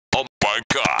my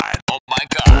god, oh my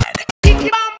god.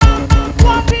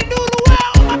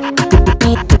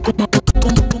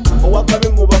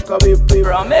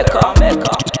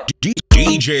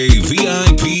 DJ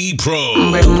V.I.P Pro.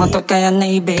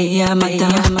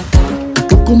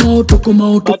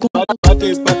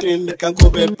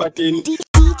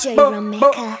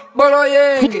 Dj-Ramecca.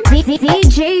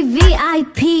 DJ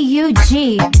V.I.P UG.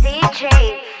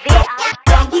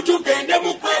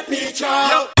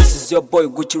 This is your boy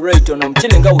Gucci Rayton. I'm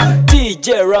chilling out with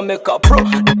Dj-Ramecca Pro.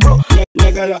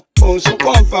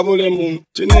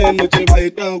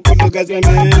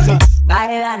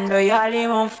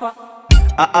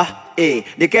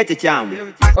 the catch charm.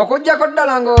 Okuja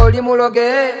kodalango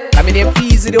limuloge. I mean the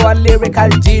easy the one lyrical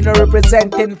Gino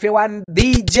representing for one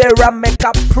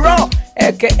Dj-Ramecca Pro,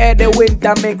 aka the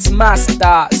Wintermix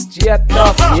master. Straight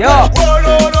up, yo.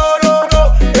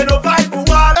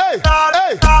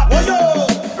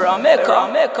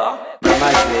 Ramecca.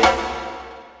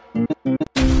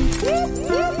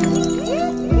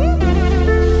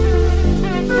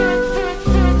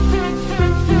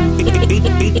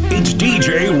 It's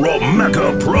Dj-Ramecca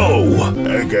Pro,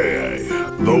 aka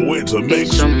the Wintermix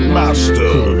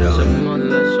master.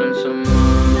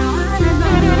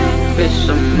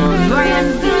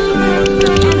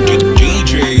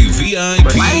 DJ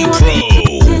V.I.P Pro.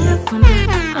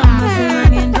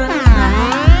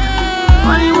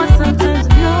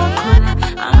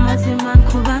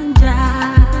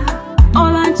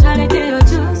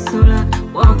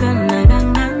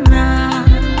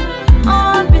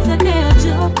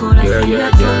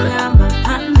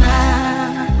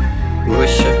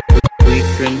 Worship, we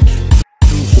cringe.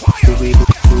 We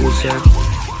cruiser.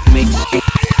 Mixtape,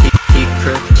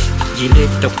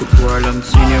 Gillette up with Warlam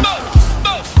Senior.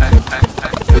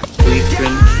 We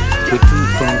cringe. We too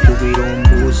funk, we don't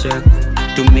boozer.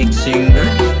 To make singer,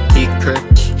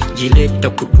 secret. Gillette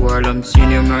up with Warlam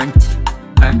Senior man.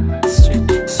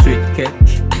 Sweet cake,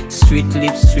 sweet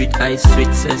lips, sweet eyes,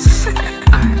 sweet says.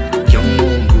 Young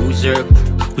moon boozer.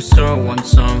 We saw one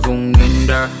song from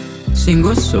Ugandan.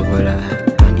 Singo sola,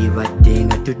 mandi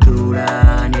batenga tutula,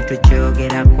 netu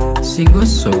chogera ko. Singo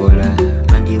sola,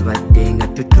 mandi batenga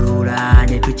tutula,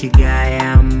 netu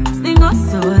chigayam. Singo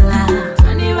sola,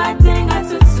 mandi batenga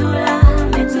tutula,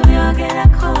 netu chogera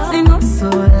ko. Singo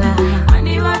sola,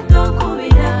 mandi batoko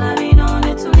bila, vino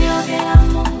netu chogera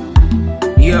mo.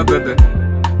 Yeah, baby,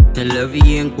 I love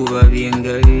you and kuba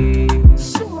vienga.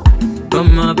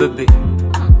 Mama, baby.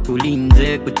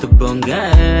 Kulinze kutubonga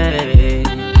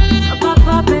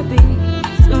Papa baby,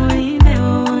 tulive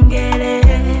ongere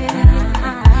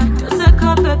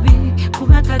Tosaka baby,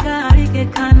 kubaka gari ke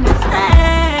kanisa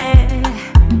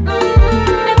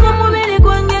Eko mubili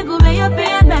kwange gube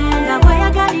yopiano Nga waya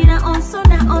gari na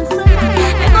onsona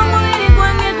Eko mubili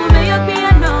kwange gube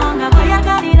yopiano Nga waya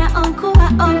gari na onkuba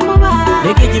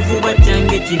Neke jifuba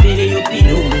change chivere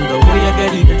yopino Nga waya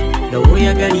gari na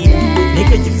woya galida,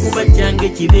 neke chifuba change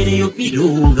chivere yopiro,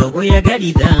 nga woya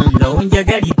galida, nga onja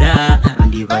galida.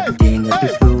 Andi badenga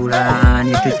tutula,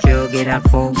 ne tuchogera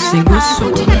fo. Singo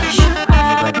sola,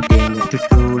 andi badenga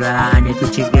tutula, ne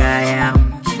tuchigaya.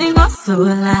 Singo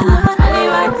sola, andi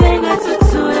badenga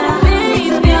tutula, ne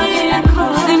tuchogera fo.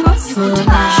 Singo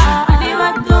sola, andi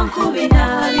badenga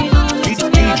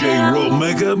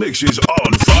DJ-Ramecca mixes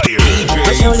on fire.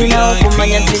 DJ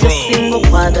V.I.P Pro.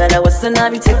 Kwagala wasana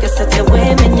bitekesa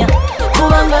tewemenya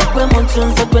kubanga kwe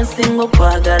muntunze kwe nsingo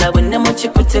kwagala wenne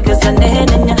mukikutegeza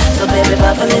nenenya. So baby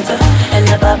babaleta and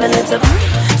babaleta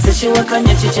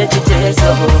sichiwakanya chiche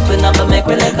chitezo kwengamba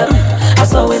mekweleka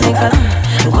aso wenika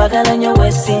kwagala nyo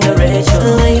wesinga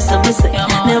Rachel Lisa mise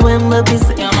newemba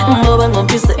bise mboba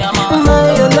ngompise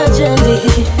moyo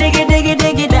legendi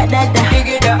digi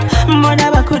da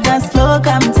mbona bakudance flow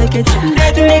come take it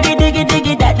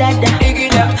digi da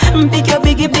pick your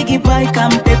biggie boy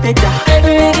come pepe da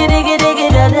digi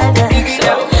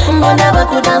da mbona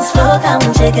bakudance flow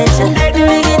come take it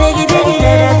digi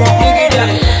da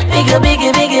pick your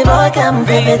biggie boy come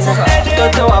pepe da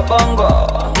toto wa bongo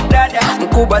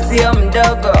mkubwa sio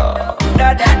mdogo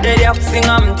dede ya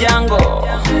kusinga mjango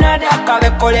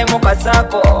kabekole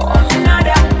mukasako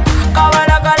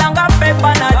kabalagala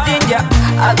pepa na jinja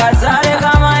agazale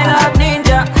kama ila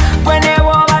ninja kwene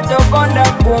woba tokonda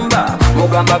kumba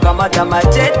mugamba kamata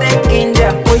machete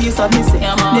kinja oyisa mise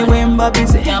newemba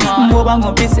bise mboba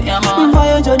ngopise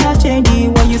mvayo jona chendi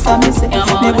oyisa mise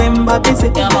newemba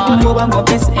bise mboba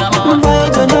ngopise mvayo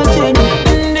jona chendi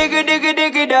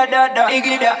digi da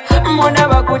igida mona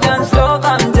bakudance slow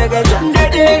come together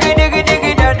digi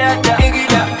da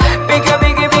igida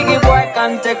biggie boy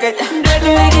come take it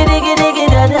digi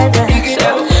da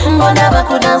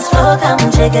ku dance floor, come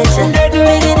check it.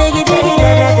 Diggy, diggy, diggy,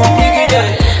 da.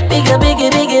 Bigger, bigger,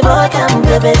 bigger boy, come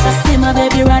baby. See my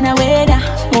baby run away da.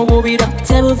 Mububira,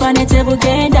 tebu fane, tebu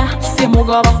genda. See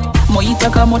mugaba,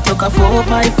 moyitaka motoka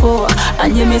 4x4.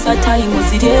 Anyemeza time,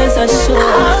 uzireza show.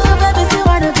 Oh, baby, see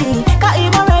what I be, got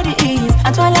him already is.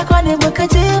 Atwala kone waka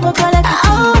jibu kola kitu.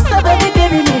 Oh, so baby,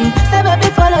 baby me, say baby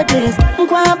follow this.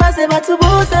 Mkwa base batu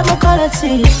buse mukola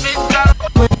chi.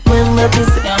 Mwemba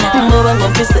pisi, mboba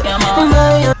ngopisi, mboba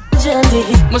jendi.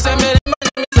 Musembele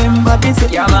mwemba pisi,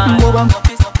 mboba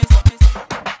ngopisi.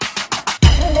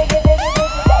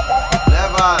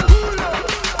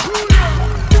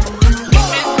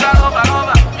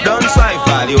 Don't try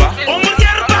Faliwa.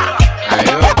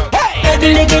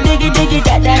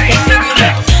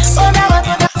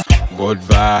 Good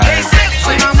vibes.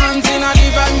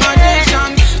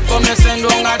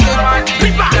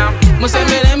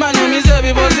 Musembele manu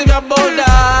misebi bozi bya boda.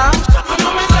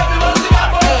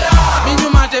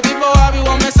 Binyumate bibo wabi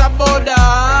wamesa boda.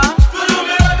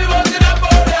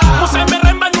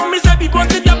 Musembele manu misebi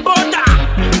bozi bya boda.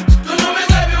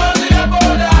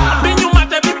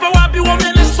 Binyumate bibo wabi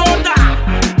wamele soda.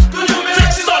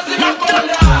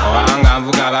 Wanga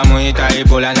mvuga bamuyita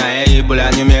Ebola naye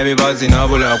Ebola nyumye bibozi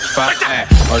n'obula okufa.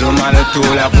 Olumalo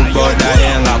tula ku boda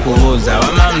yenga kubuza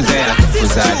wamamze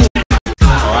yakufuza.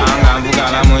 Wanga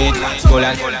mvuga bamuyita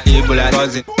Ebola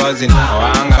bozi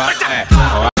wanga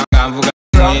mvuga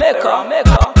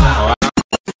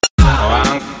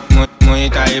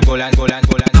muyita Ebola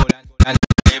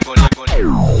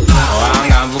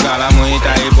wanga mvuga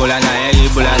bamuyita Ebola naye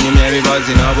Ebola nyumye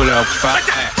bibozi n'obula okufa.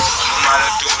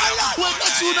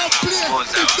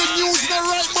 If the news not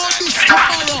right about this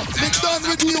tomorrow, they done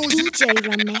with news.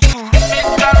 DJ-Ramecca.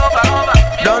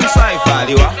 Don't try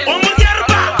Faliwa.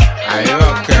 Are you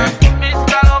okay?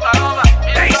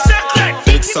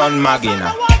 Fix on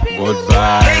Magina. Good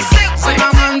vibes. See my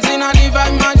man's in a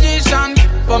divine magician.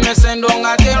 For me send on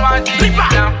a tail.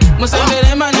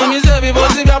 Musembele manu misebi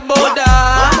bozi bya boda.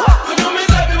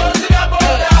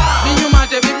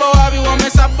 Binyumate bibo wabi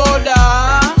wamesa boda.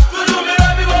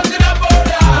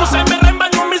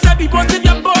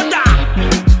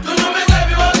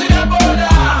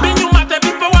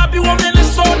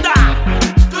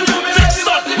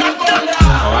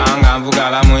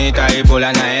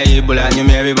 Ebola naye Ebola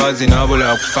nyumye bibozi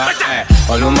n'obula okufa.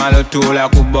 Olumalo tula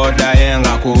ku boda yenga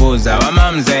kubuza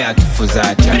wamamze yakifuza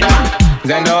atya.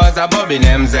 Nze ndowooza Bobby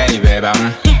ne Mzei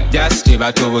bebamu. Just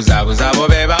batubuzabuza bo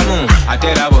bebamu. Ate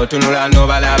era bw'otunula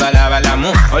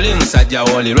n'obalabalamu. Oli musajja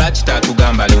w'oli lwaki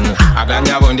tatugamba lumu.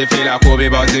 Aganyabo ndifiira ku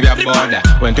bibozi bya boda.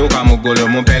 Bwentuuka mu ggulu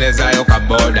mumpeerezayo ka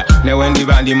boda. Ne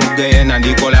wendiba ndi mugeye na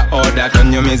ndikola order.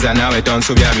 Tonyumiza nawe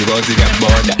tonsubya bibozi bya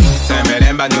boda.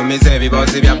 Sembere mbanyumiza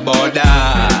ebibozi bya boda.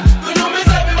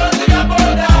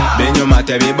 Binyuma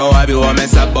tebibowa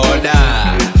biwomesa boda.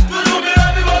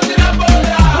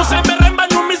 Musembere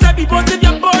mbanyumiza ebibozi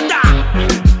bya boda.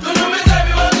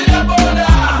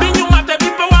 Binyuma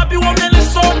tebibowa biwomele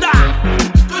soda.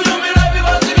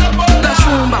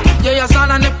 Kashumba yeya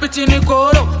sana ne piti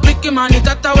nikoro. Bikimani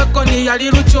tata weko ni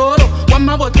yali luchoro.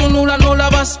 Wamabo tunula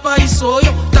nola baspice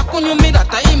oyo. Takunyumira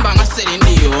taimba nga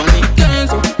serindiyoni.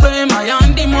 Kenzo prema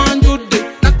yandi mwanjude.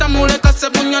 Natamuleka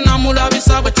sebunya na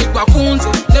mulabisa bachikwa kunze.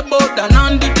 Ne boda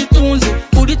nandi titunze.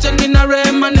 Uliche nina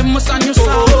rema ne musanyusa.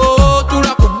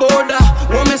 Tula ku boda,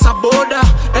 womesa boda.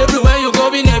 Everywhere you go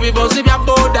bine bibozi bya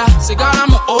boda. Sigala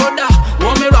mu order,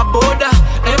 womera boda.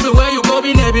 Everywhere you go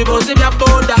bine bibozi bya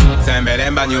boda. Sembere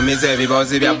mbanyumiza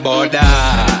ebibozi bya boda.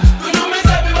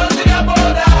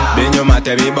 Binyuma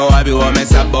tebibowa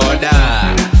biwomesa boda.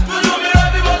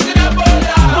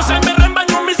 Musembere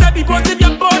mbanyumiza ebibozi bya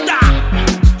boda.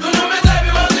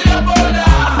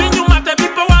 Binyuma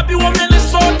tebibowa biwomele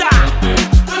soda.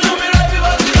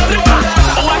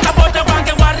 Owakabote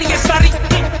wange wari esari.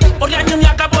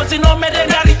 Olyanyumya kabozi no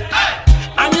merengari.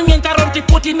 Anyumya ntaronti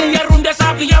puti ni yerunde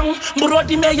sabi yang.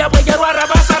 Mburodi meya weyerwara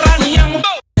basarani yang.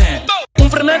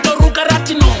 Umfremeto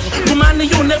rukaratino. Kumani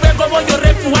yune wego boyo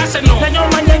refu aseno. Nanyo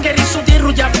manyengeri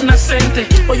sudiru jafuna sente.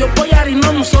 Oyo boyari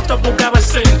no musoto bugaba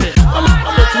sente.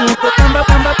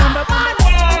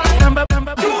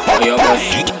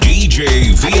 DJ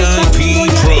V.I.P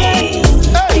Pro.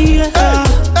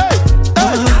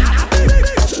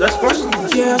 Let's first.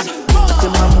 Yes.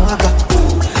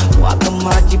 Waka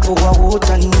maji poa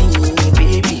utani,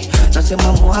 baby.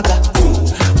 Nasema mwaga.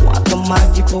 Waka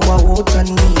maji poa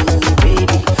utani,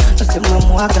 baby. Nasema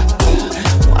mwaga.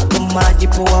 Waka maji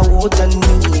poa utani,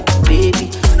 baby.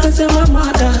 Nasema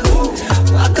mwaga.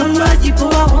 Waka maji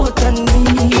poa utani,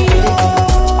 baby.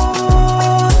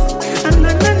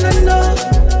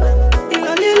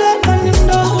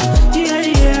 No.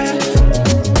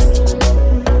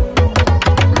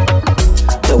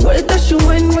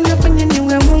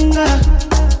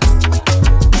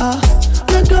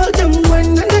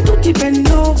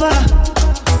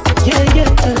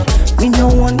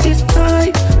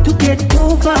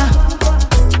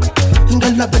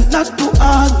 like to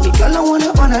hug me, girl,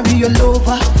 I wanna be your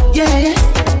lover, yeah.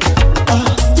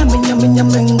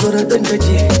 Nyame, ngora don't judge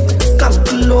it. Come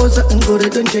closer and ngora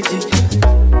don't judge it.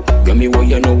 Girl, me want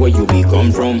you know where you be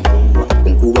come from.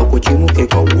 Unkuwa kuchimuke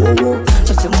kwa wowo.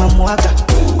 Nasema mwaga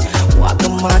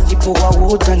maji poa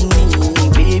wotani,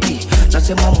 baby.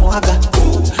 Nasema mwaga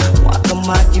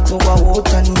maji poa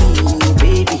wotani,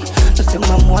 baby.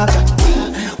 Nasema mwaga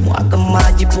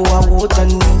maji poa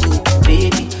wotani,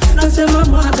 baby. Nasema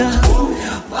mwaga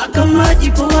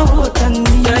maji poa wotani,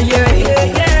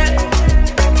 yeah.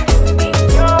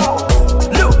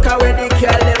 Look how when they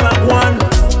call them a one.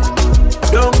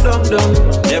 Dum,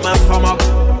 them a come up.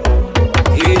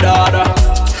 Hey dada.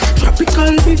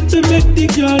 Tropical beat to make the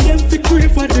girl them feel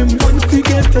crave for them. One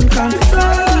forget them can't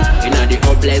fly. Inna the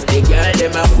hopeless, the girl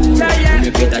them a fool. When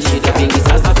you get a shit, I think it's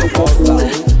a so cool.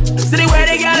 See the way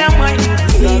the girl them wine.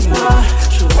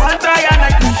 She want try and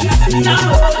like me.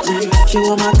 She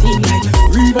want my team like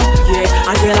River, yeah.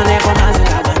 And girl I never man say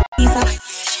that one.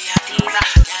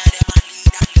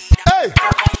 Hey.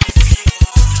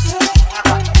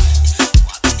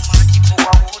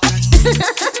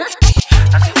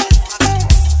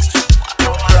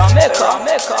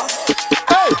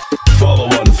 Hey. Follow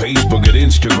on Facebook and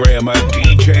Instagram at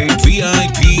DJ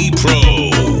V.I.P Pro.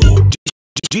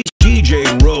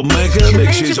 DJ-Ramecca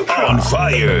mixes on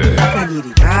fire.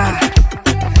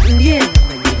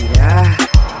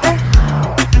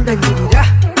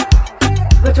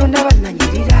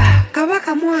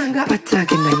 Kabaka mwanga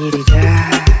batake nanyirira.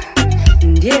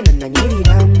 Ndiena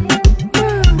nanyirira.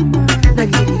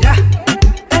 Nanyirira.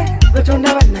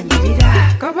 Batonda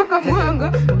bananyirira. Kabaka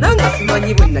mwanga nanga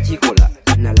simanyi bwe nakikola.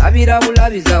 Nalabira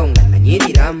bulabiza nga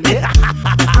nanyirira.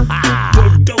 The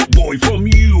dope boy from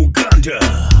Uganda.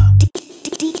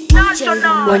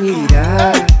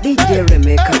 Wanyirira.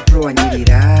 Dj-Ramecca Pro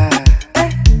wanyirira.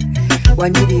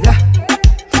 Wanyirira.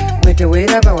 Mwete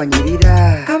weraba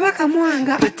wanyirira. Kabaka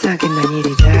mwanga batake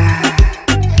nanyirira.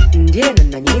 Ndiena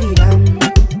nanyirira.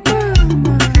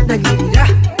 Nanyirira.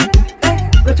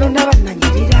 Batonda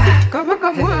bananyirira.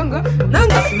 Kabaka mwanga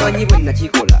nanga simanyi bwe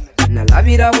nakikola.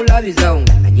 Nalabira bulabiza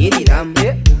nga nanyirira.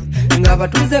 Nga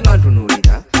batuze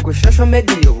bantunulira ku social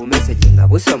media obumessage nga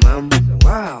busoma.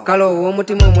 Kalo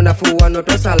omutima omunafu wano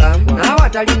tosala. Naawe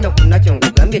atalina kunakyo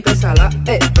nkugambye tosala.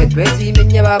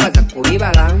 Twesiimye babaza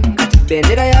kubibala.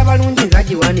 Bendera y'abalungi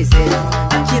zagiwanise.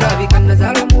 Kirabika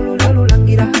nazalo mulula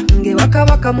lulangira. Nge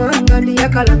wakabaka mwanga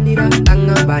ndiyakalandira.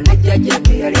 Angamba nejjajja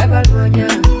nge yali abalwanya.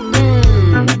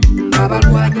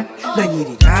 Abalwanya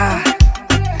nanyirira.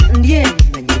 Ndieni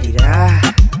nanyirira.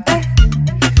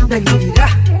 Nanyirira.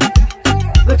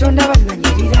 Batonda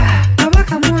bananyirira.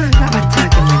 Kabaka mwanga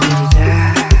batake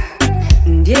nanyirira.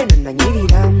 Ndieni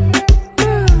nanyirira.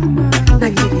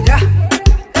 Nanyirira.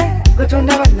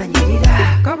 Batonda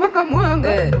bananyirira. Kabaka mwanga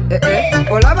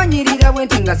olaba nyirira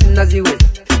bwenti nga sinnaziweza.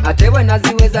 Ate bwe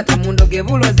naziweza temundoge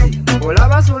bulozi.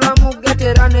 Olaba sula mu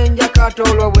getera n'enjakato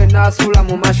olwo bwe naasula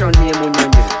mu mashoni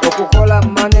emunyonyo. Okukola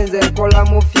manenze nkola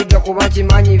mu figa kuba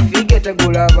kimanyi fige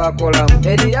tegula bakolamu.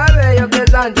 Eriyabe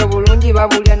eyogeza nti obulungi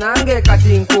babulya nange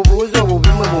kati nkubuuza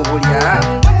obubimwe mu bulya.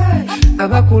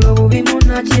 Abakulu obubimu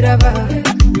nakiraba.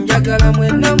 Njagala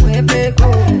mwenna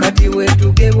mwepeeko. Kati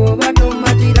wetuge bw'oba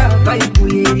tomatira bayibu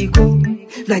yeriko.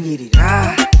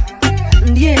 Nanyirira.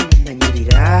 Ndieni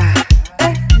nanyirira.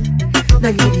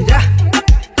 Nanyirira.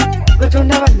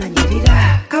 Batonda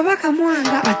bananyirira. Kabaka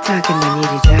mwanga batake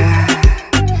nanyirira.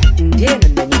 Ndiena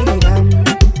nanyirira.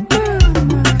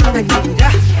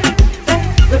 Nanyirira.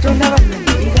 Batonda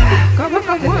bananyirira.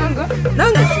 Kabaka mwanga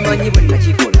nanga simanyi bwe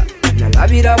nakikola.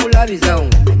 Nalabira bulabiza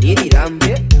nga nanyirira.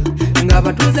 Nga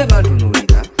batuze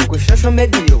bantunulira ku social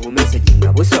media obumessage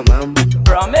nga busoma.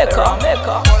 Ramecca.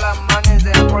 Kola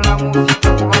manenze kola mu figa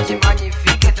kuba kimanyi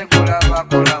fige tegula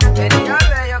bakolamu.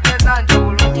 Eriyabe eyogeza nti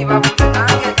obulungi babulya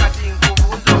nange kati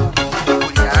nkubuuza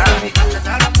obubulya.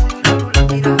 Nazala mulula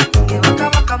lulangira. Nge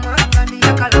wakabaka mwanga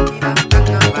ndiyakalandira.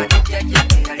 Angamba nejjajja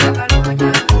nge yali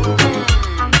abalwanya.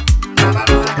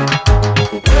 Abalwanya.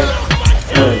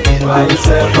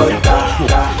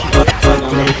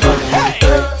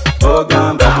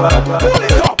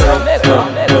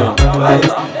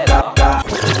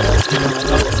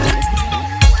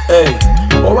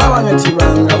 Oba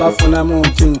banyekibanga bafuna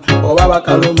muti, oba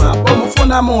bakaluma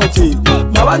omufuna muti,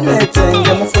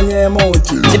 mabanywetenge mufunye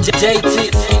muti.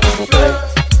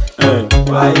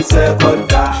 Twayise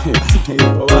kodda,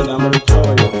 oba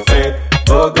namulutoyo fe,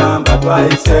 ogamba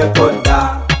twayise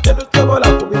kodda, tetusobola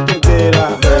kubitegeera.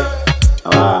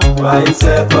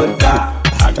 Twayise kodda,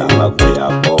 agamba gwe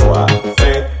yakowa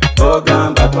fe,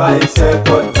 ogamba twayise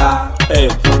kodda.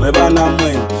 Mwe bana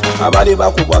mwe abali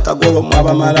bakubwa kagolo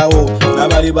mwaba malawo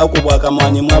nabali bakubwa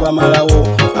kamwanyi mwaba malawo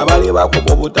abali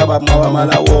bakubwa butaba mwaba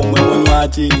malawo mwe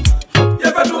mwanyi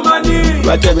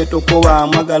batebe tukuba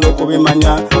mwagala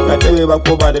okubimanya batebe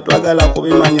bakuba tetwagala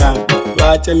kubimanya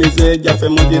lwaki emize gyaffe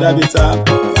mugirabisa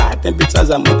ate empisa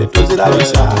zammwe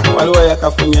tetuzirabisa waliwo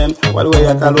yakafunye waliwo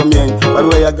yakalumye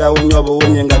waliwo yagawunye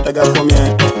obuwunye nga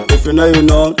tagakomye. If you know you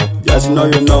know, just know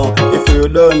you know. If you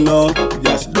don't know,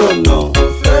 just don't know.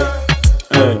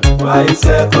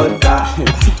 Twayisekoda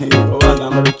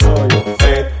obagamba lutoyo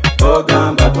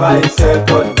ogamba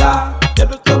twayisekoda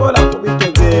tetusobola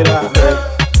kubitegeera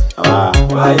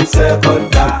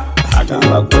twayisekoda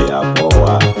agamba gwe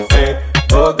yakowa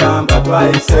ogamba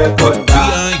twayisekoda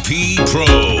V.I.P Pro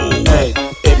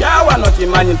ebyawano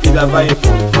kimanyi nti bya V.I.P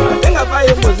ate nga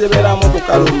V.I.P zibeeramu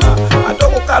kukaluma ate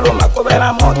okukaluma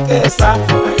kubeeramu keesa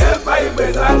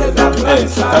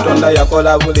Katonda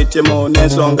yakola buli kimu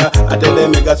n'ensonga ate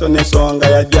emigaso n'ensonga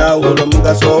yajawulo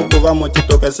omugaso oguva mu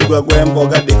kitokesigwe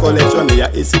gw'emboga decoration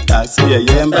ya isitasi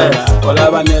yeyembera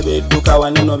olaba n'ebidduka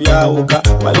wanino byawuka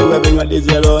waliwo ebinywa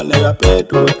dizelo nebya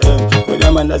petulo muli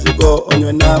amandazi go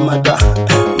onywe n'amata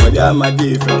muli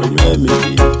amagi ffe tunywe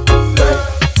emiti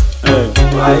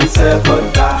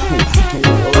twayisekoda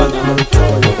obagamba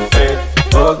lutoyo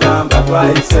ogamba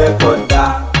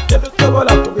twayisekoda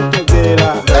tetusobola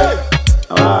kubitegeera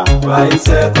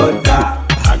twayisekoda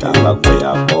agamba gwe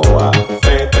yakowa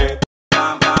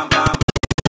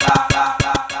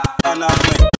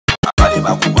abali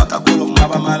bakubwa kagolo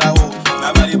mwaba malawo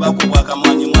nabali bakubwa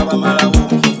kamwanyi mwaba malawo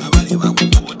abali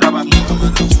bakubwa butaba mwaba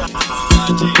malawo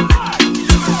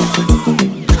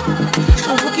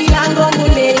Uvukirango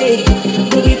mulele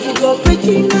Ulifugo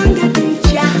prekinanga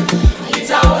ticha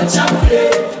Itawa chamule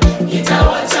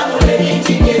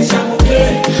Injine chamule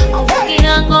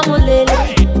Uvukirango mulele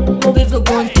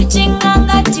Ulifugo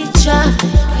teachinganga ticha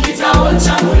Itawa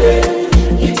chamule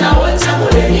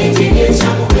Injine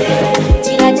chamule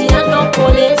Tira no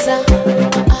poleza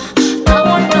I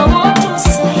want no more to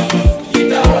say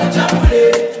Itawa chamule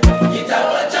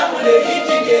Injine chamule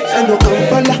Endo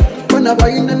Kampala Mana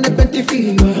baina ne penti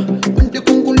fiwa Unti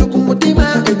kungulu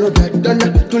kumutima Endo dadana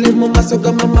Tulimo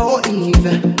masoga mama o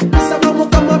ive Sabamu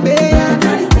kama bea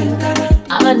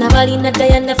Abana balina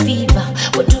Diana fever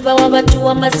Otuba wabatu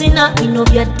wa mazina ino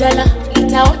bya ddala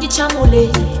Itaoji chamule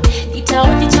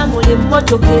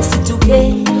moto kesi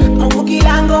tuke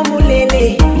Uvukirango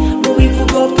mulele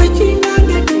Mubivugo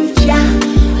pechinanga ticha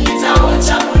Itawa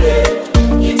chamule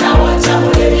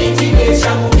Injine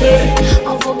chamule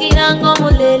Uvukirango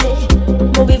mulele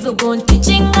Mubivugo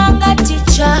teachinganga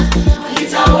ticha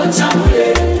Itawa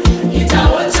chamule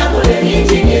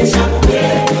Injine chamule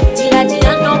Tira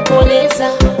no poleza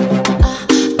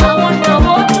I want no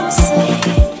more to say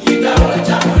Itawa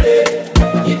chamule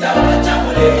Injine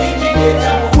chamule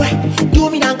We,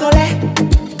 dumi nankole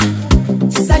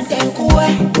Sante nkue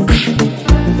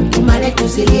Tumane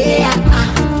kusilea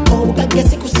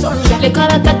Obukagesi kusonja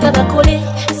Lekala kaka bakole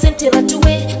Sente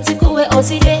batuwe Zikuwe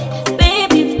ozile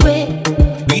Baby we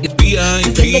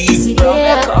V.I.P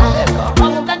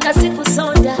Omukaka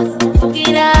sikusonda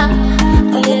Fugira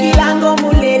Uvukirango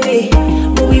mulele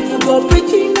Mubivugo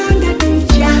pechinanga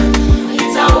ticha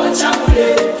Itawa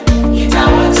chamule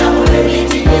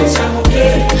Injine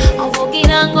chamule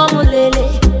Ovukirango mulele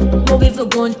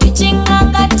Mubivugo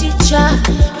teachinganga ticha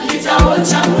Itawa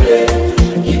chamule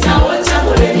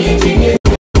Injine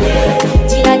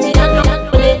Tira no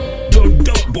The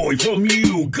dope boy from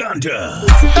Uganda.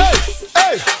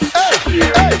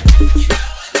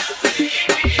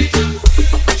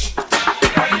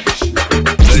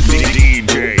 The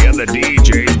DJ and the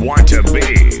DJs want to be.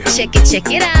 Check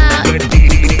it out. The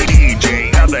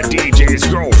DJ and the DJ's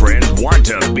girlfriends want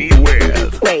to be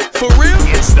with. Wait, for real?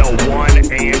 It's the one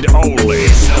and only.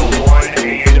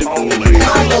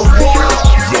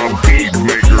 The beat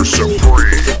maker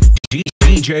supreme.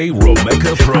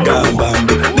 Dj-Ramecca Pro.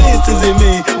 This is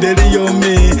me, daily on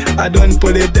me. I don't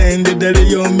put it in the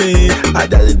daily on me. I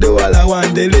just do all I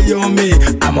want daily on me.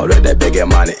 I'm already begging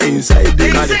money inside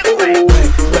the money.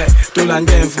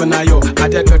 Tulange mfuna yo,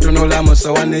 ate totunula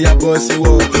musa wane ya bosi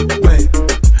wo.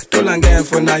 Tulange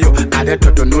mfuna yo, ate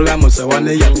totunula musa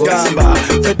wane ya bosi wo.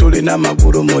 Fe tulina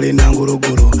maguru mulina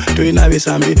nguruguru. Tulina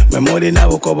bisambi, memulina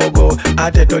bukobogo.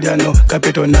 Ate toliano,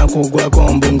 kapito na kugwa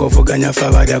kombungo. Fuganya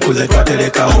fabari ya kuze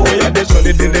twateleka ho. Yade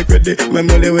solidi liquidi,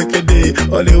 memuli wikidi.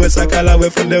 Oliwe sakala we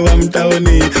funde wa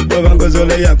mtaoni. Wabango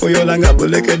zole ya kuyolanga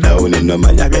buleke dauni. No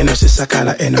manyaga eno si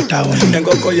sakala eno taoni.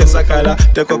 Ngoko ye sakala,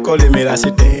 teko koli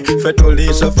mirasite.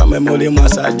 Fetuli sofa memuli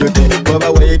mwasa jute. Boba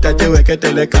we itaje weke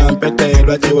tele kampete.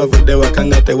 Lwachi wa vude wa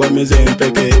kangate wa mize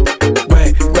mpeke.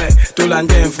 Gwe,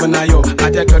 tulange nfunayo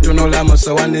ate totunula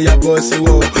musowani ya bosi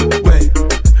wo we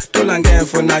tulange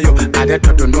nfunayo ate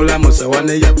totunula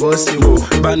musowani ya bosi wo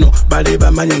bano bali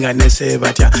bamanyi nese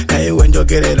batya naye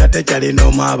wenjogerera tekyalina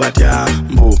omwa batya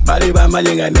mbu bali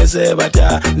bamanyi nese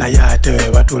batya naye ate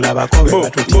batulabako be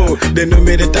batutya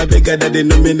denominator bigada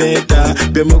denominator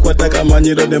byemukwata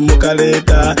kamanyiro ne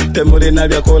mukaleta temulina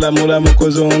byakola mulamu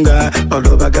kuzunga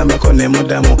olubagambako ne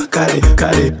mudamu kale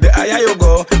the higher you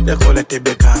go the quality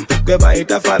become gwe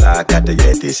bayita fala kate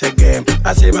yetise game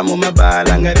asiba mu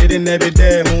mabala nga liri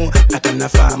nebidemu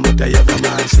atanafamu tayava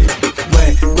mansi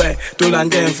we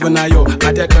tulange nfunayo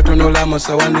ate totunula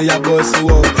musowani ya bosi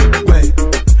wo we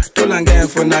tulange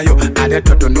nfunayo ate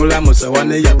totunula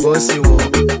musowani ya bosi wo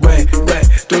we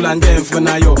tulange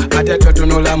nfunayo ate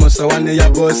totunula musowani ya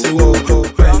bosi wo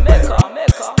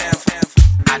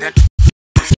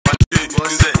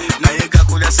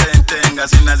sentenga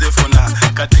zinazifuna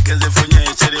katike zifunye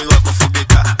isiriwa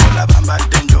kufugika ola bamba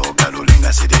denjoga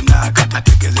lulinga sirina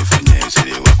katike zifunye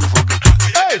isiriwa kufugika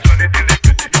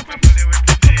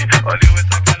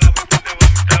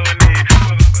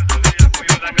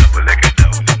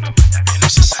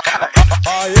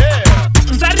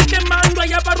Nzarike mando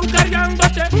ya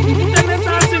barukariangote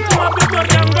Utenezasi kuma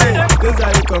bitoriangote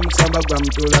Nzari komsamba kwa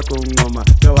mtula kungoma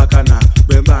Tawakana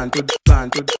bebantu.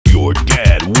 Your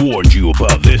dad warned you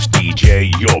about this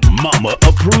DJ, your mama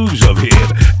approves of him,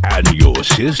 and your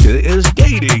sister is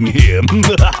dating him.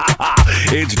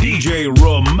 It's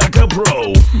Dj-Ramecca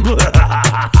Pro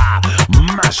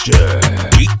Master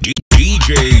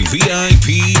DJ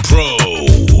V.I.P Pro.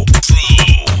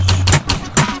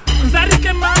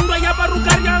 Nzarike mando ya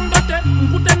barukariangote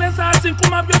Utenezasi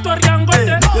kuma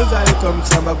bitoriangote Nzari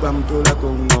komsamba kwa mtula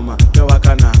kungoma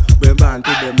Tawakana bebantu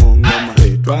bemungoma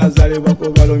Twazali wako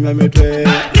balomya mitwe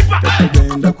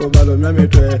Tetugenda ko balomya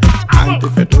mitwe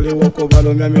Antifetuli wako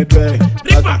balomya mitwe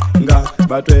Nga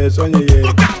batwe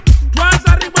sonyiye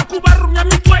Twazali wako balomya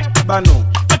mitwe Bano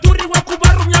Baturi wako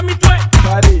balomya mitwe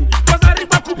Bari Twazali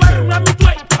wako balomya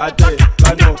mitwe Ate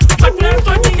bano Batwe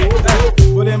sonyiye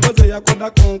Ulemboze yakoda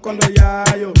kunkondo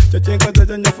yayo Chechenkoze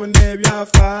janyafune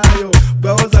byafayo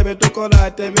Bwaoza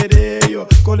betukola tebereyo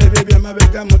Kole bibya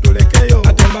mabega mutulekeyo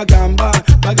Ate bagamba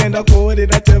bagenda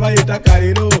kuwulira tebayita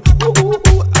kaliro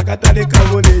akatale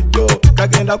kabulijjo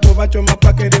kagenda kuba kyoma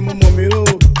pakere mu mumiro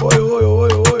oyo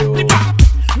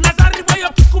Nazariwa yo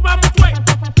kikuba mutwe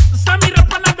Samira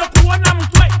panado kuona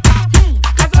mutwe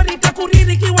Kazori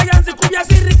takuriri kiwa yanzi kubya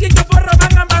siriki Kiforo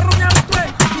banga mbarunya mutwe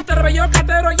Mtarwe yo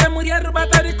katero ya murier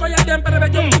batariko ya dempere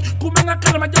jong Kumanga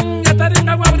kalma jong ya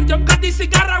taringa wabri jong Kati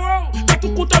sigara wo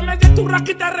Katukuto mege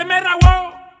turakita remera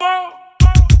wo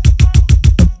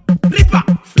Lipa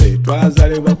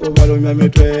twazali wako balomya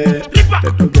mitwe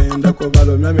tetugenda ko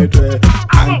balomya mitwe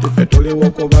antifetuli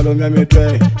wako balomya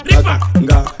mitwe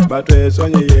nga batwe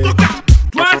sonyiye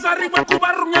twazali wako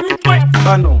balomya mitwe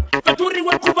bano Faturi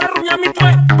wako balomya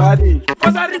mitwe bari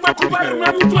twazali wako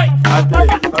balomya mitwe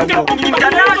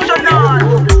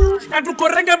International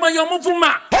Atukorenge moyo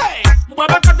muvuma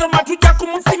Mbabaka do matuja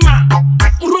kumusima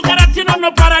Urugaratino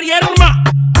no pararieruma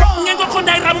Nyengo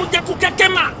kondaira muja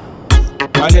kukekema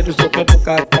Kale tusoke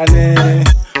tukakane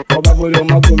Oba buli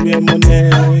omagumye mune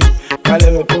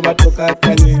Kale lotuba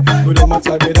tukakane Buli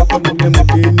omasabira konumye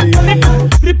mudini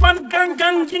Ripan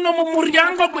gang jino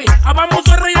mumuriango kwe Aba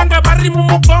muzore yanga bari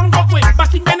mumugongo kwe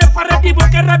Basi ngene pareti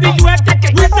boke rabi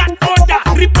jueteke Nisa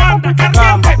oda ripanda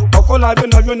karembe Okola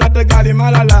bino tegali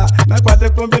malala Nakwate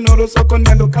kumbi norusoko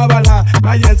nendo kabala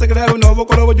Mayensekere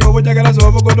unobukolo bujubu jagala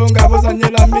zobukolo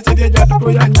Ngabuzanyela misiri jatu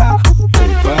kuyanya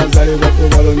Twazali wako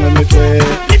balomya mitwe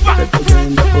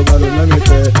tetugenda ko balomya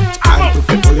mitwe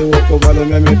antufetuli wako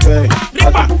balomya mitwe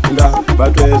nga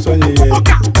batwe sonyiye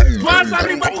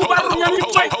Twazali wako balomya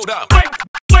mitwe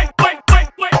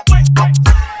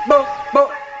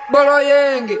Bolo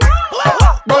yenge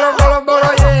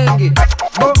Bolo yenge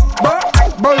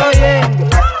Bolo yenge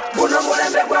Buno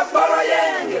mulembe kwa bolo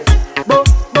yenge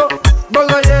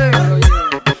Bolo yenge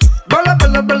Bolo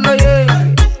yenge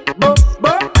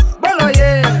Bolo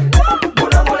yenge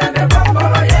Buno mulembe kwa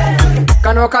bolo yenge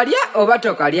Kano kalya oba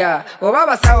tokalya oba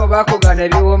basawo bakugana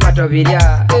ebiwoma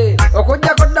tobirya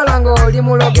okujjako ddala ng'oli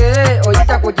muloge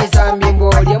oyita ku kisambi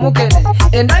ng'oli mukene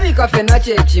endabika ffenna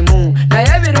kyekimu naye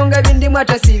ebirungo ebindimu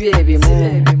ate si bye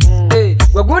ebimu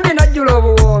wegundi najjula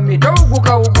obuwoomi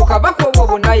towugukawuguka bakuoba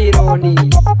obunayironi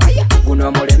guno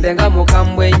omulembe nga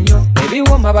mukambwe ennyo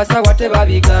ebiwoma basawo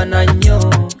tebabigaana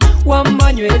nnyo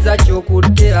wammanyweza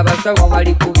kyokudde abasawo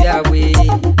bali ku byabwe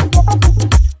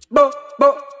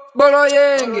bolo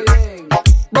yenge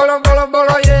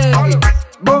bolo yenge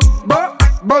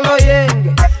bolo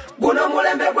yenge guno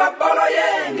mulembe gwa bolo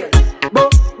yenge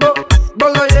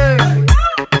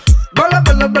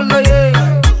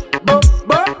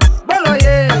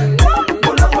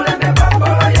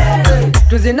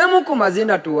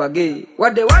mazina tuwage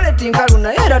wadde waletinga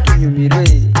luna era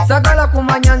tunyumirwe sagala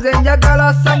kumanya nze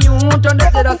njagala sanyu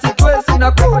tondetera sitwesi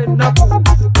nakowe naku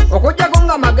okujja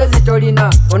konga magezi tolina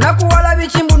onakuwala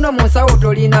bikimbuno mu nsawo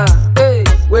tolina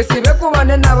wesibe kuba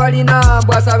ne nabalina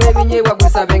bwasaba ebinyeebwa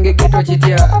gwesabe ng'eggeto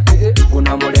kitya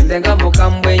guno mulembe nga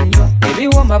mukambwe nnyo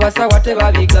ebiwoma abasawo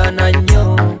tebabigaana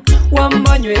nnyo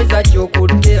wambanyweza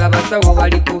kyokudde abasawo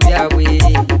bali ku byabwe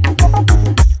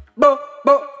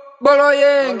bolo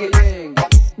yenge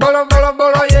bolo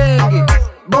yenge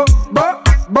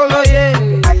bolo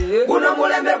yenge guno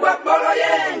mulembe gwa bolo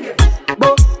yenge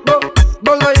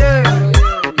bolo yenge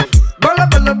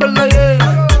bolo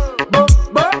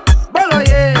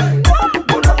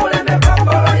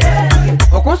yenge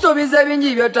okunsuubiza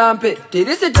ebingi byotampe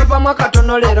tirisitopamu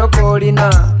akatono leero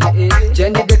koolina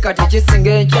kyendidde kati kisinga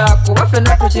enkya kuba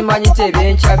ffenna tukimanyi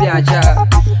kyebyenkya byankya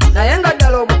naye nga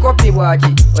ddala obukopi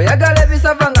bwaki oyagala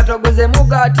ebisava nga toguze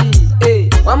mugaati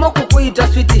wamu okukuyita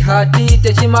switi haati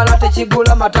tekimala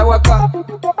tekigula matawaka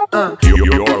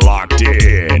You're locked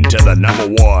in to the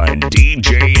 #1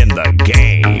 DJ in the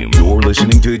game. You're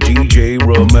listening to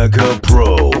Dj-Ramecca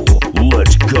Pro.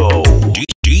 Let's go.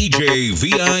 DJ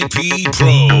V.I.P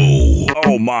Pro.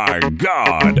 Oh my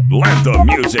God, let the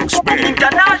music spin.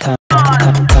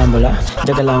 Tambula,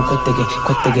 jagala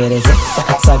nkwetegereze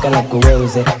sagala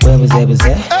gwebuze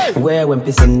wewe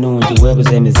mpise nungi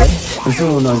webuze mize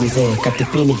nzuno nzize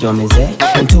katipini jomeze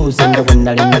ntuze nga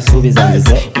bwenali nasuubiza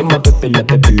nzize yuma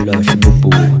pepelo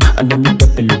shibubu andami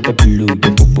pepelo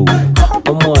yububu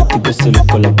omwati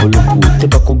gweselukola bulubu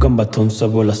tebakugamba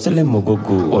tonsobola sele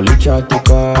mugugu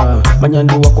olicyatika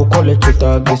manyandi wakukole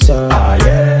kitagisa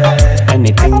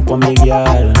anything for me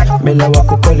girl mela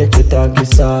wakukole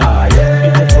kitagisa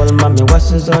beautiful mami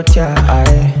wasizotya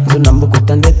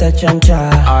zunambukuta ndeta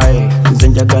chancha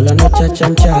zenjagala na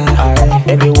chachancha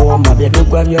ebiwoma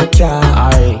byebigwa byokya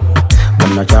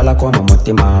Munachala kwa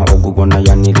mutima ogugona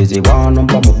yanirizibwa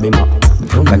nomba mubima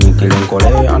Vunganyikile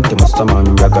nkole anti mustama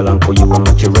njagala nkuyiwa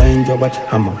mu kirenjo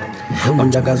bakihama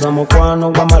Onjagaza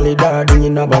mukwano gwa malidadi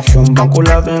nyina bashumba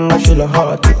nkulavenga shila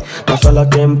hati Nasala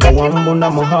tempa wambuna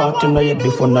muhati naye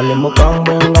bifuna le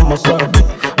mukambwe nga musadi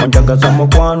Onjagaza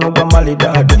mukwano gwa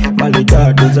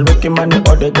malidadi zereki mani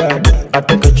odegadi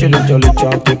Ateke chili joli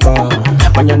chatika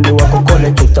Manyandi wako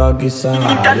kole kitagisa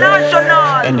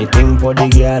Anything for the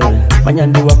girl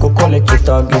Manyandi wako kole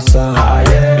kitagisa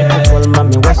Beautiful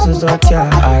mami wasizotya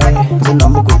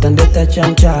Zinambukuta ndeta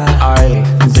chancha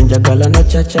Zinjagala na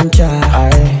chachancha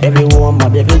Ebiwoma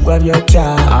byebigwa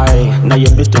byokya Naye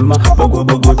bitima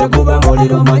bugu teguba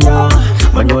muliro manya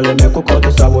Manyole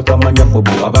mekukoto sabuta manya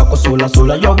bubu Abakusula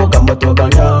yobugambo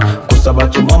toganya Kusaba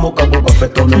chimomo kaguko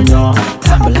fetomenya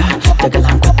Tambula,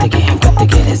 jagala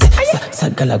nkwetegereze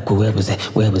Sagala gwebuze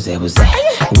Wewe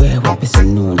mpise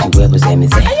nungi webuze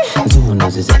mize Nzuno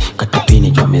zize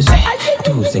katipini jomize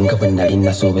Tuze nga bwenali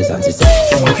nasuubiza nzize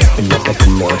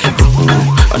Pepelo shibubu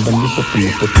Andami pepelo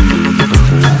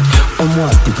yububu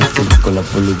Omwati gweselukola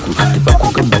bulugu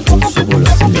Tebakugamba tonsobola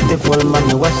Beautiful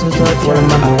mami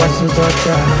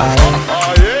wasizotya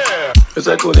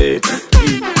Usakulete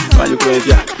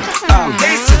Manyukwevya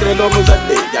Sekelelo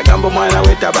muzade Yagamba mwana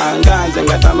wetabanga Nze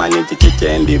ngatamanyi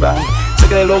chichichendiba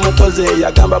Sekelelo mukoze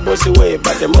Yagamba bosi we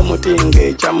Bate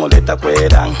mumutinge Chamuleta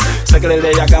kwera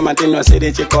Sekelele yagamba ntino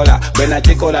siri chikola Bwena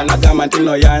chikola nagamba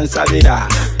ntino yansabira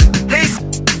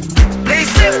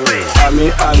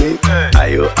Ami,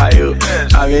 ayo,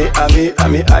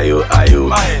 ami, ayo.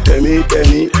 Temi,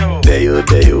 deyo.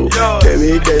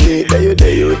 Temi,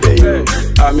 deyo.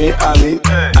 Ami, ayo,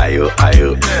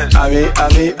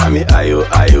 ami, ayo.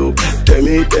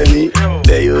 Temi, deyo.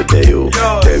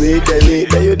 Temi,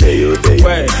 deyo.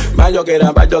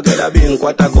 Bajogera bin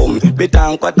kwata kum.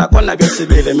 Bitan kwata kona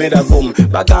byosibile mera kum.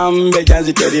 Bakambe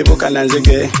janzi teribuka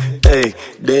nanzige.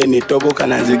 Deni tobuka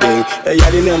nanzige.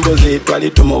 Yali nembuzi twali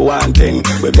tumo one thing.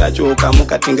 We byachuka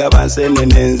mukatinga bansene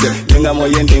nenze. Ninga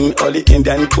moyending oli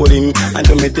Indian cooling.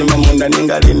 Antumitima munda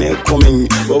ninga line coming.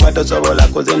 Bobato sobola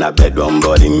kuzena bedroom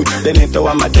boarding. Deni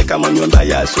towa mateka mu nyumba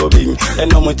ya sobbing.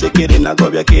 Eno muchikiri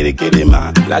nagobya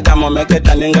kirikirima. Laga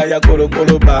momeketa ninga ya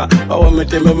kurukuluba. Owo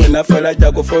mitimbe mwina fela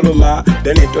ja kufuruma.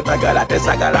 Deni totagala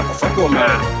tesagala kufukuma.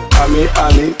 Ami,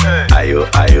 ayo.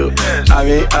 Ami,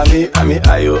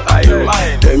 ayo.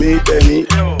 Temi, deyo.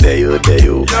 Temi,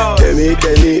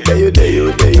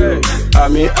 deyo.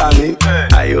 Ami,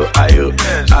 ayo, ayo.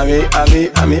 Ami,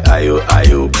 ayo,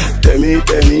 ayo. Temi,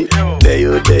 deyo.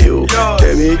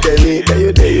 Temi,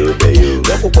 deyo.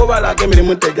 Gakukoba la kemiri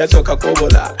muteja soka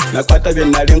kobola. Nakwata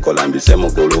benali nkolambise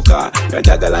muguluka.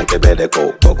 Gajagala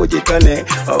nkebedeko kokujitane.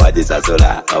 Owaji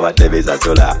sasola, owatebi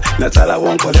sasola. Nasala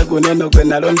wonkole guneno gwe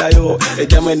nalondayo.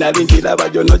 Ejamwe nalindila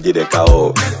bajono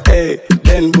jirekao.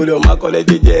 Den bulyo makole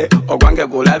jije. Ogwange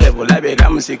bulabe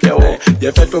gamusikewo.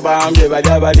 Jefetu bambye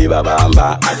bajabali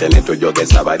babamba. Atene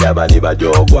tujogesa bajabali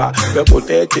bajogwa.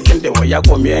 Bekute chitinde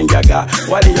wayakomye enjaga.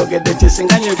 Wali yogede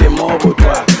chisinganyo de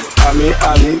mobutwa. Ami,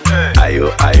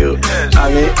 ayo.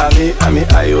 Ami,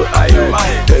 ayo.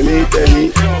 Temi,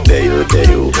 deyo.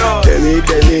 Temi,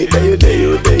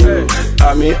 deyo.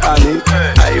 Ami, ayo.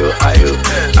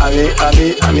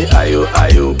 Ami, ayo.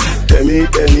 Temi,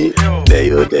 deyo.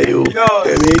 Temi, deyo.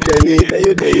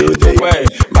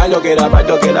 Bajogera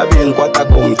bien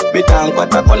kwatakum. Bitan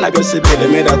kwatakona byosibele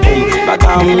merakum.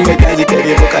 Bakam mejazi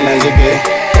kedi bukananzige.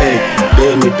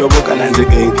 Deni tobuka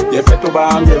nanzige. Yefetu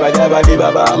bambye bajabali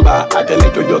babamba. Atene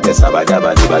tujogesa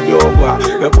bajabali bajogwa.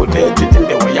 Bekute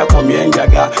chitinde wayakomye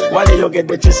enjaga. Wali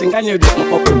yogede chisinganyo de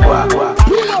mokokwa.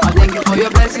 I thank you for your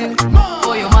blessing,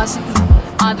 for your mercy,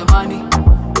 and the money.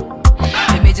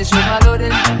 Images overloaded,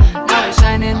 now we're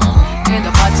shining in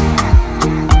the party.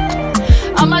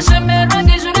 I'm a shame,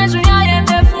 ready to get you in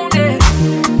the food.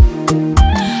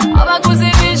 I'm a cozy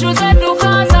bitch, you said, look,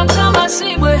 I'm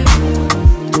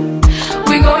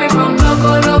we going from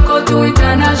local to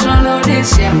international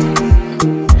this year.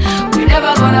 We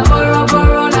never gonna borrow,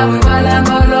 now we balance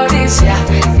this year.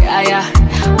 Yeah.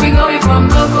 We going from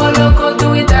local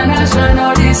to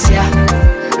international this year.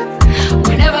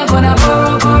 We never gonna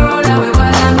borrow, now we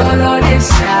balance this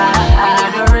year.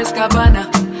 Another risk cabana,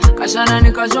 kashana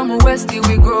ni kajomu westi,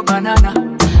 we grow banana.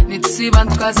 Nitisiba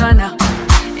tukazana,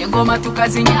 ingoma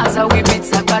tukazinyaza, we beat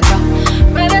sakata.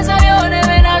 Pereza yone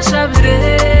mena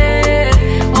shabire,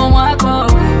 oh my God,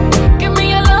 give me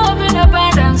your love in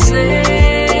abundance,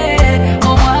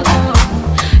 oh my God.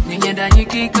 Ninyenda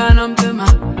nyikika na mpema,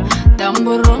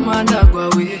 tamburo manda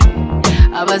gwawe.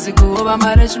 Abaziku oba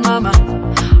marriage mama,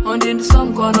 ondi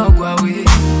nisonkono gwawe.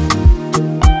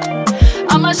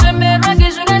 Amashemera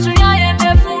gijune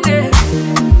yende funde.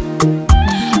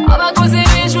 Abakuzi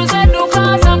bishu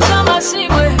zeduka samkama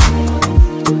siwe.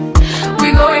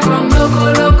 We going from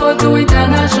local to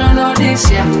international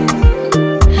this year.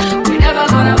 We never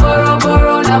gonna borrow,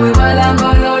 now we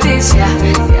balangolo this year.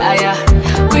 Yeah.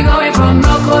 We going from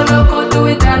local to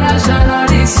international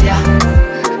this year.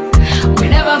 We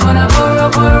never gonna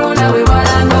borrow, now we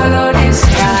balangolo this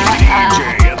year.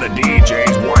 DJ and the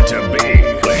DJs want to be.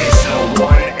 Play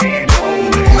someone and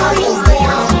only.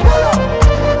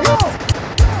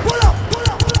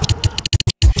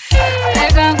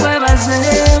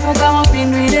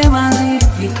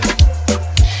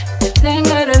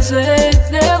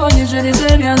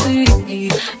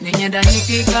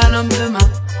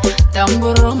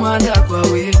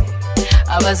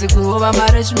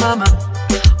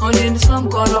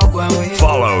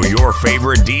 Follow your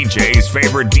favorite DJ's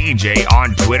favorite DJ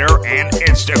on Twitter and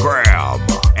Instagram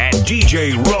at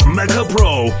Dj-Ramecca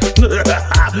Pro.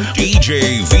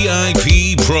 DJ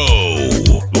V.I.P Pro.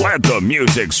 Let the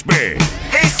music spin.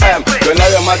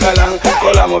 Donavyo magalang,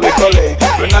 kola mo bikole.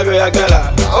 Donavyo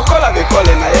yagala, okola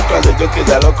bikole na yetu anze joke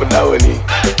za lockdowni.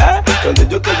 Tonze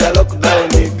joke za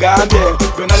lockdowni. Gambie,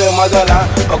 donavyo magalang,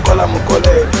 okola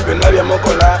mukole. Donavyo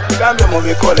mokola, gambie mo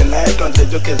bikole na yetu anze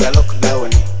joke za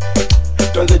lockdowni.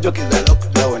 Tonze joke za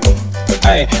lockdowni.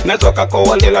 Natoka kwa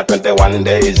walila 21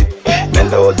 days.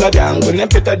 Nendo za byangu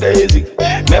nepita days.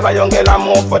 Never yongela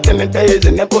mo 14 days.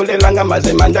 Nepule langa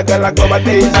mazima njagala goba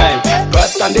days.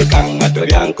 Batandikanga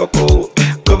tolyankoko.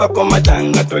 Kuva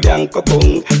komatanga tolyankoko.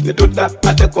 Nituta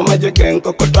ate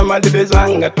komajekenkoko.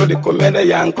 Tamalibezanga tolikomele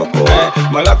yankoko.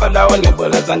 Malaka dawo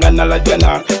nebola zanga na la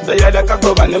jena. Zayada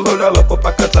kagoba nembolo wako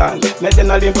pakata.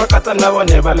 Nejena limpakata na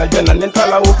wane bala jena.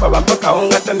 Nintala upa wampaka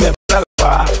ungata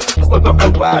nebala. Koto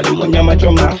kampali munyama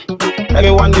choma.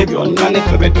 Everyone live on nane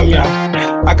tubetumya.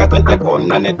 Akatante kon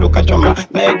nane tukachoma.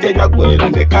 Na ejeja kwela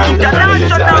ndekanja.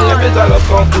 Tanyemeza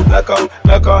loko.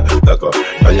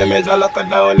 Tanyemeza loko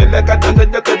daoni. Leka tante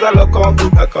jokeza loko.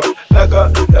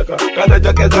 Tante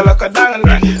jokeza loko daoni.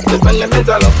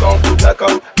 Tanyemeza loko.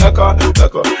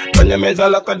 Tanyemeza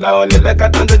loko daoni. Leka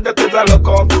tante jokeza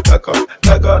loko.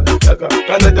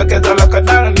 Tante jokeza loko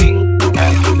daoni.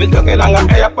 Nijokilanga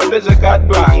airport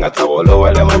zikadwanga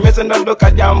Tawolowele mwemisi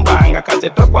ndoduka jambanga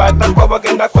Kazitokwata kwa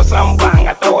kenda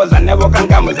kusambanga Tawoza nebo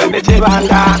kanga muzembe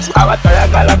chibanga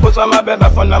Abatoyagala kusoma bebe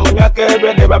funa munyake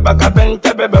Bede baba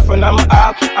kabenche bebe funa mu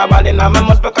Abali na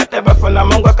mamotoka tebe funa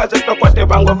mungu Kazitokwate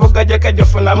bango vuga jeke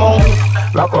jufuna mungu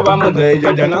Lakoba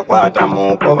muzejo jana kwata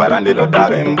mu Kovarandilo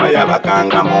daremba ya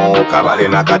bakanga mu Kabali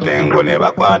na katengu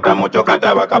neba kwata mu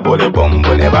Chokata bakabuli bombu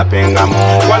neba pinga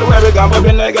mu Waluwe bigambo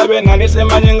binega benani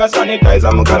semanyinga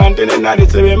Sanitizer mu karantine nari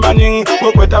sebembanyi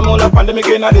Mukweta mula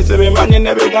pandemic nari sebembanyi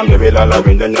Nebigambe bilala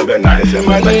binjonyo benani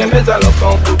semanyinga Meza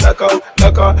loko, loko,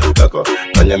 loko, loko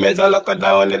Kwenye meza loko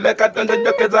down Leka tonzo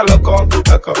jokeza loko,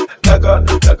 loko, loko,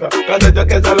 loko Tonzo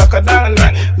jokeza loko down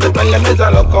Kwenye meza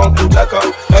loko, loko,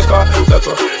 loko,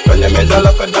 loko Kwenye meza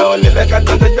loko down Leka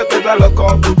tonzo jokeza loko,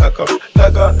 loko,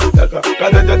 loko, loko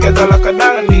Tonzo jokeza loko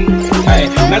down Hey,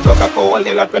 natoka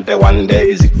kuwalila 21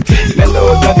 days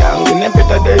Nendo jagangu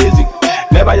nepita daisy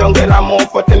Neba yongela mo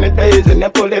 14 days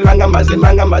Nepulilanga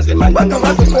mazimanga mazimanga Banga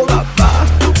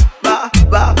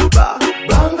ba banga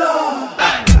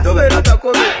Tobera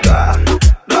takovita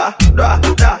da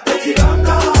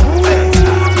Techibanga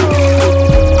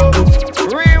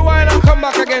Rewind and come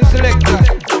back again, selector.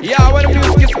 Yeah, when the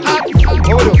music is hot,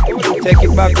 hold up, take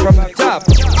it back from the top.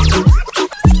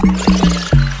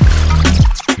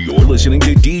 You're listening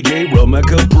to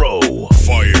DJ-Ramecca Pro.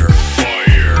 Fire,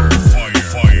 fire, fire,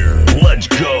 fire. Let's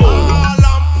go.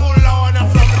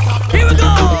 Here we go.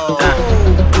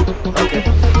 Okay.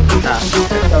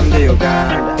 From the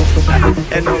Uganda.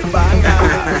 And no banga.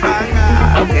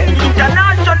 Okay.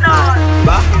 International.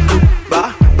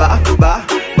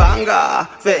 Banga.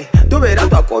 Fe. Tu verás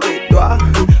tu COVID. Dua.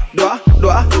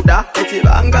 Da.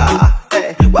 Techibanga.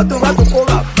 Watu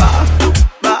koga.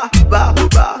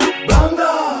 Banga.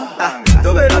 Tu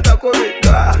verás tu COVID.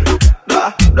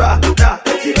 Dua.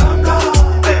 Techibanga.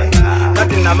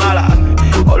 Katina mala.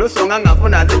 Olusonga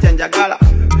ngafuna zenjagala.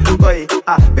 Koi.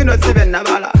 Pino sibe na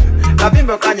mala.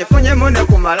 Kabimbo kanye funye mune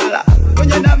kumalala.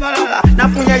 Funye na malala. Na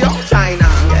funye yo China.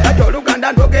 Kato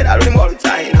Uganda ndogera luli molu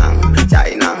China.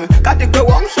 Kati kwe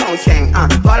wong shong sheng.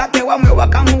 Wala te wa mwe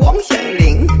wakamu wong sheng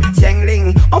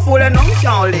ling. Ofule nong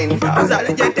shaolin.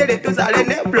 Tuzale jetele tuzale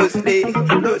ne Bruce Lee.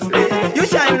 You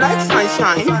shine like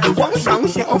sunshine. Wong shong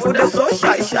sheng ofule so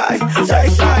shy.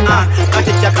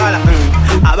 Kati chakala.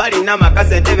 Abali na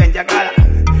makasente benjagala.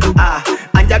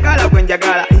 Anjagala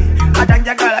kwenjagala.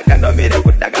 Atanjagala kando mire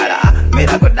kudagala.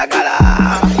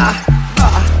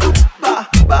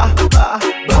 Banga.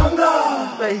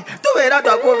 Tu verás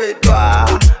tu COVID. Dua.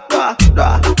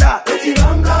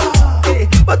 Techibanga.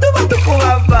 Batu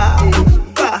kuwa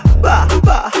banga.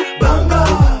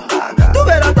 Tu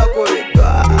verás tu COVID.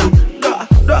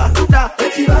 Dua.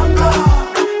 Techibanga.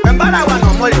 Mbala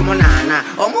wano mole munana.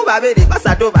 Omubabiri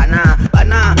basatu bana.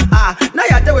 Na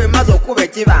yatewe mazo kube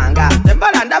chibanga.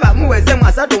 Mbala ndaba muweze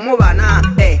mwasatu mubana.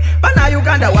 Bana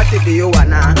Uganda what do you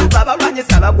wanna? Baba wanyi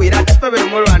saba kwira tepebe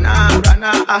mulwana.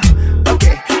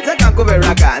 Okay. Zeka kube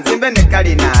raga. Zimbene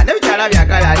kalina. Nebichala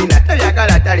byakala alina.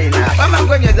 Tebyakala talina. Bama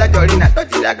kwenyeza jolina.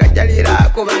 Tochiraga jalira.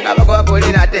 Kubanga bako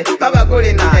kulina te. Baba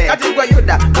kulina. Kati kwa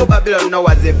Yuda. Ku Babylon no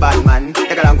was a bad man.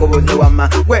 Tekala nkubuzi wama.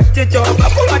 We chicho.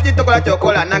 Bakula chitokola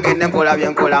chokola. Nange nenkola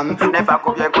byenkola. Nefa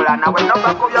kubyekola. Nawe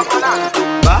nofa kubyekola.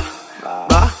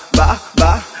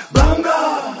 Banga.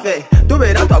 Fe. Tu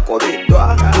verás tu COVID.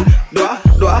 Dua.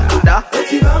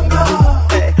 Techibanga.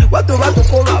 Watu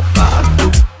koga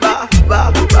banga.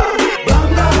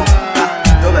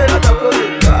 Tu verás tu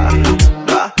COVID.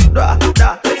 Dua.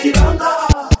 Techibanga.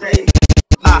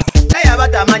 Naya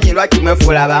batamanyi lwaki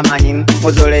mwefula bamanyi.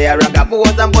 Muzole ya raga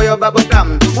kuwoza mboyo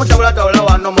babukam. Mutabula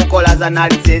wano mukolaza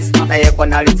analysis. Naye ko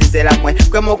analysis elamwe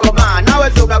kwe mukoma.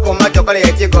 Nawe suka koma chokole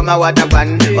yechikoma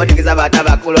watabwan. Odikiza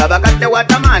batabakulu abakate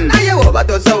wataman. Naye wo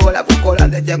batosobola kukola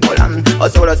nzejenkola.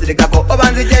 Osobola silikako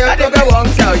obanzijeyo toge wong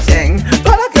shao sheng.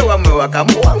 Twalake wamwe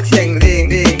wakamu wong sheng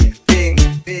ling.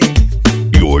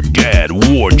 Your dad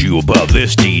warned you about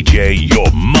this, DJ.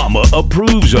 Your mama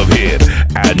approves of him.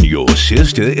 And your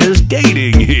sister is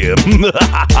dating him.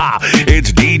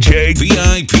 It's DJ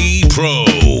V.I.P Pro.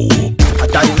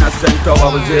 Atalina sento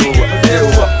wabuzibu.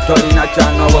 Tolina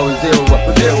chano wabuzibu.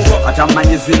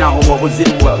 Atamanyizina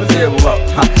wabuzibu.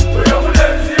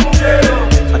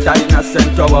 Atalina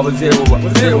sento wabuzibu.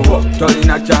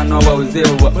 Tolina chano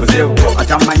wabuzibu.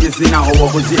 Atamanyizina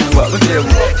wabuzibu.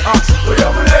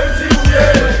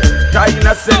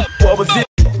 Taina sento wabuzibu.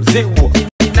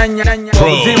 Taina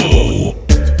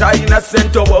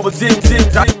sento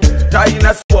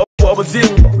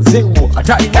wabuzibu.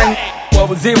 Taina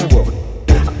wabuzibu.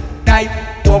 Taina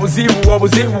wabuzibu.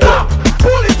 Wabuzibu.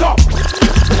 Pull it up.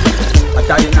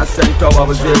 Atalina sento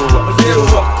wabuzibu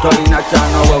Tolina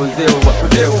chano wabuzibu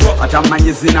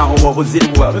Atamanyi zina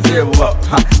wabuzibu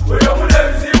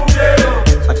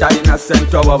Atalina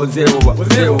sento wabuzibu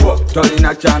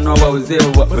Tolina chano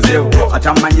wabuzibu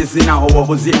Atamanyi zina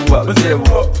wabuzibu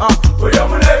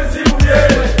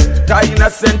Atalina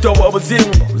sento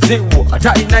wabuzibu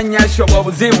Atalina nyasho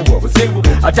wabuzibu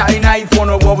Atalina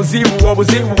iPhone wabuzibu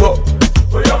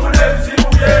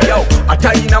Yo,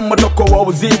 atalina motoko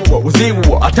wabuzibu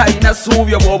atalina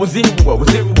subya wabuzibu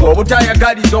obutaya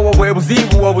galizo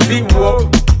wabuzibu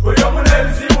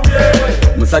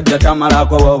musajja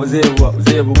tamalako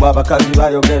wabuzibu babakazi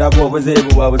bayogerako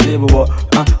obuzibu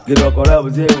girokola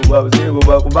obuzibu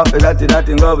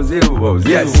bakubapelati ngaobuzibu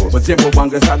buzibu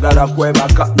bwange sagala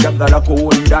kwebaka njagala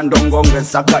kuwulira ndongonge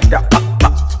sakada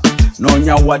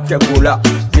nonya wategula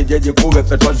kijejikube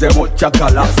fetwazemu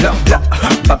chakala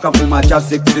paka kumacha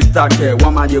 630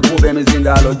 wamajikube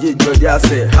emizindalo jijjo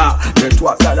lyase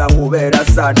netwagala kubeera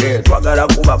sade twagala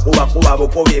kuba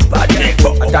bukubipate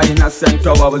atalina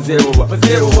sento wabuzibu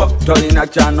tolina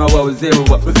chano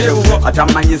wabuzibu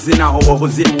atamanyi zinaho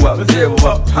wabuzibu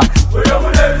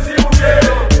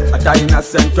atalina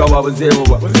sento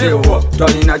wabuzibu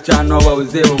tolina chano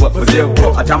wabuzibu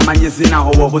atamanyi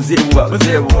zinaho wabuzibu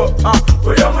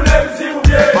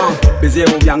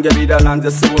bizibu byange bidala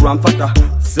nze sibulwa nfata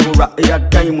sibulwa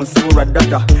airtime sibulwa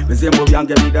data bizibu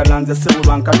byange bidala nze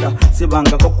sibulwa nkata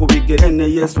sibangako kubigere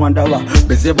ne Yesu ndaba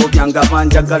bizibu byange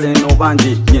abanjagala eno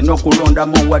bangi nyina okulonda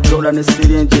mu wadola ne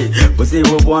siringi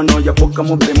buzibu bwano yafuka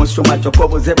mu bemo shoma choko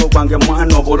buzibu bwange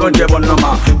mwana obulonde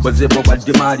bonoma buzibu bwa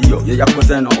Dimario ye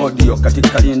yakoze no audio kati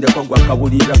kalinde ko gwa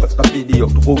kabulira ka video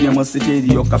tukubye mu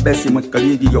studio kabesi mu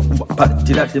kalidio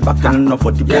patira te bakana no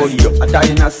portfolio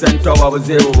atalina sento wabuzibu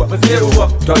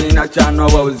tolina chano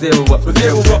wabuzibu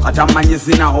atamanyi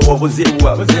zinaho wabuzibu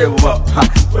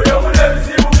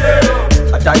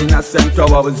atalina sento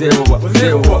wabuzibu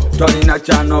tolina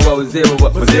chano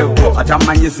wabuzibu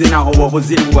atamanyi zinaho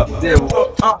wabuzibu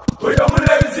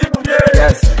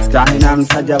yes talina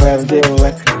msajja wabuzibu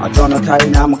atono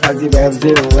talina mukazi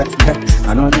wabuzibu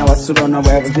anonya wasulono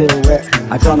wabuzibu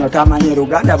atono tamanyi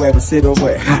Uganda wabuzibu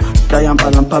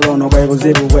tayampalono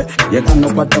wabuzibu yekano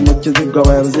kwata mu kizigo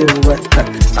wabuzibu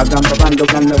agamba bando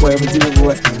ganne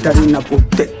wabuzibu talina ku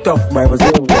TikTok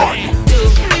wabuzibu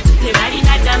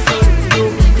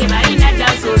Tebalina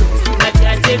dansolo,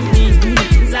 batatemni,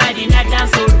 nzalina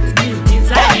dansolo,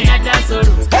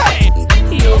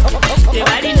 yo,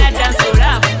 tebalina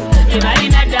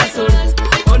dansolo,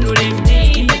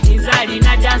 onulemni,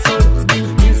 nzalina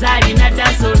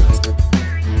dansolo,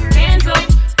 kenzo,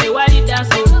 tewali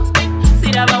dansolo,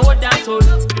 sirabawo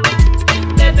dansolo,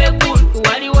 bebe cool,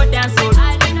 waliwo dansolo,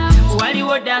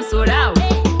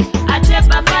 ate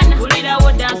bafana,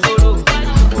 ulirawo dansolo,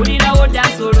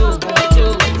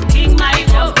 King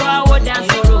Michael kwawo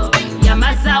dansolo,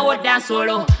 yamazawo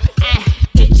dansolo,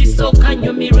 ekisoka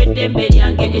nyumirwa eddembe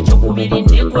lyange, ekyokubiri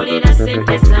ndekolera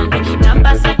sente zange,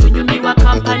 namba 3 nyumirwa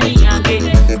kampani yange,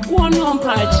 kwono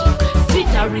mpaji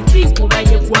sitariti kuba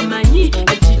yegwamanyi,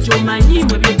 ekikyomanyi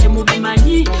mwe bye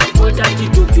temubimanyi,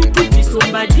 otatitukyu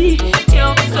bisombadi,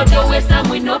 yo so don't waste time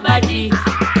with nobody,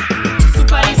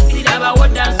 Spice sirabawo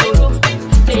dansolo,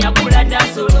 teyakula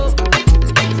dansolo,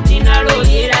 Ninalo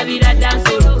yerabira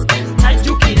dansolo,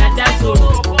 tajukira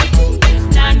dansolo,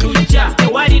 nanduja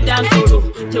tewali dansolo,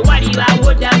 tewali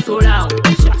bawo dansolo,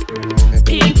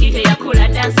 Pinky teyakula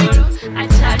dansolo,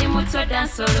 achali muto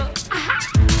dansolo.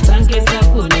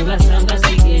 Bangezako ne basanga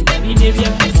sigenda, bine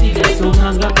byakusiga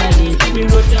somanga kali,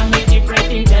 mirota make it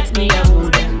bright that me a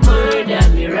murder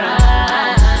me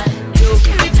right. Yo,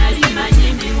 nali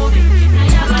manyi mi mubi,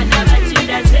 nayabana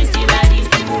bachinda senti bali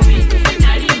mubi,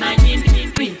 nali manyi mi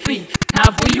pi,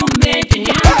 have you made it?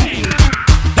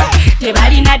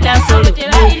 Tebalina dansolo,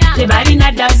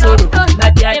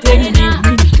 but ya tell me,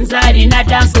 nzalina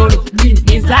dansolo,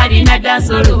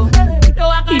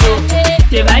 yo,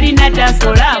 tebalina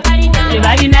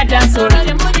dansolo,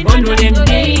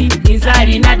 onulemni,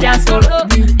 nzalina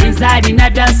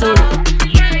dansolo,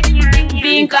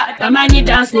 Pinka, tamanyi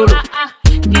dansolo,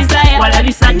 Desire,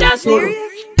 walabisa dansolo,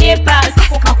 Epas,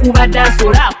 kakuba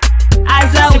dansolo,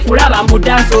 Aza ukulaba mu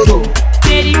dansolo,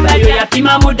 Peribayo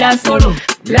yapima mu dansolo,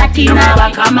 Latina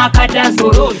bakamaka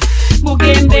dansolo,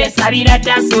 Mugembe sabira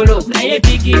dansolo, naye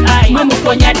Biggie Eye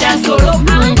mumukonya dansolo,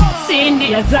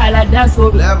 Cindy yazala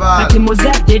dansolo, kati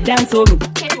muzadde dansolo,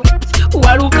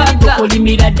 Walukaga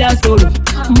olimira dansolo,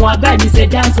 mwagalise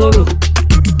dansolo.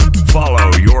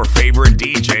 Follow your favorite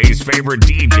DJ's favorite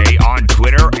DJ on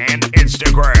Twitter and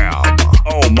Instagram.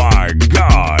 Oh my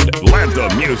God, let the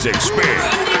music spin.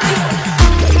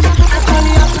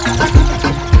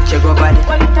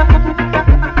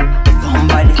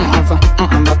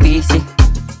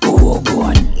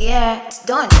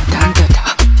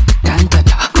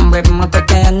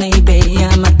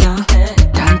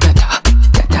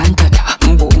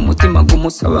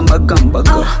 musaba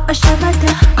magambaga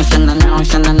Ashabada Ashanana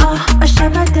Ashanana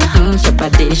Ashabada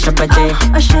Shabade Shabade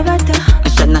Ashabada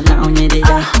Ashanana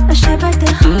Unirida Ashabada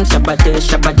Shabade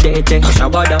Shabade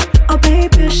Ashabada Oh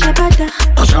baby Ashabada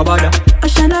Ashabada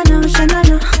Ashanana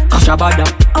Ashanana Ashabada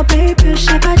Oh baby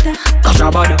Ashabada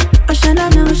Ashabada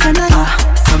Ashanana Ashanana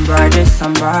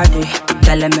Somebody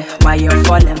telling me why you're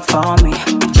falling for me.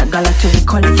 Chagala to be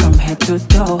calling from head to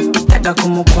toe. Taga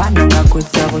kumukwana nga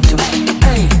kutsabuto.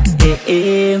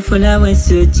 Funa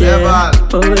masuja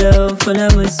Obula funa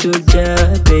masuja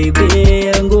Baby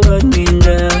yangu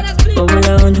wakinda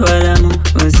Obula untwalamu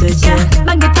usecha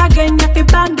Bangitagen yapi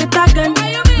bangitagen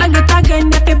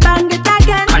Bangitagen yapi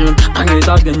bangitagen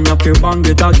Bangitagen yapi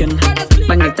bangitagen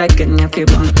Bangitagen yapi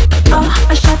bangitagen Oh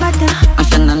Ashabada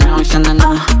Ashanana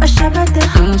Ashanana Ashabada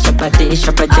Shabade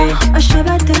Shabade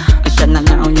Ashabada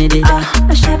Ashanana Unirida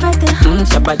Ashabada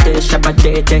Shabade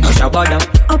Shabade Ashabada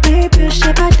Oh baby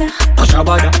Ashabada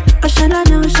Ashabada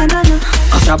Ashanana Ashanana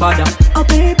Ashabada Oh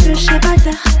baby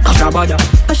Ashabada Ashabada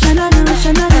Ashanana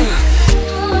Ashanana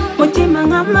Mutima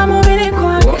ngama mubili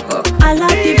kwake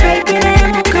Alati baby na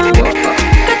mukama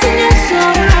Katinye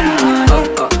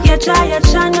sobrani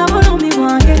Yacha mulumi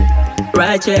wange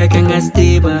Right check and a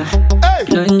steamer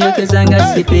Nonyo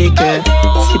kazanga sipika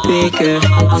Sipika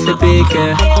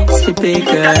Sipika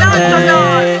Sipika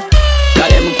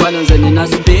Kale mukwano nze nina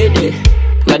speed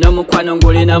Ngano mukwano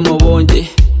ngulina mubungi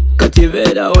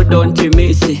Kativera odonti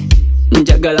misi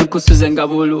Njagala kusuze nga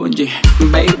bulungi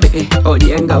Baby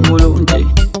olyenga bulungi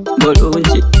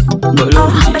Bulungi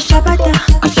Bulungi Ashabada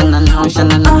Ashanana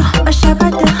Ashanana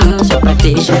Ashabada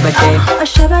Shabade Shabade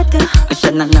Ashabada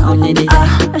Ashanana Unirida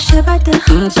Ashabada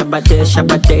Shabade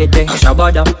Shabade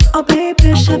Ashabada Oh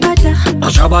baby Ashabada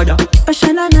Ashabada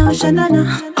Ashanana Ashanana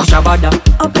Ashabada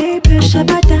Oh baby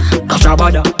Ashabada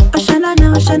Ashabada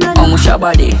Ashanana Ashanana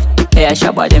Omushabadi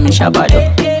Ashabade mishabado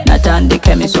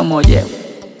Natandika misomoje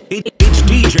It's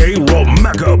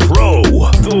DJ-Ramecca Pro,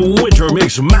 the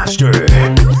Wintermix Master.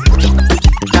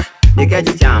 They get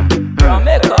the jam.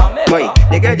 Boy,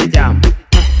 they get the jam.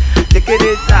 They get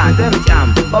the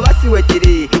jam. Baba see what it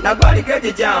is. Now go get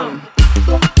the jam.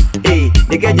 Hey,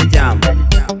 they get the jam.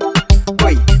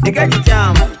 Boy, they get the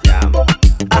jam.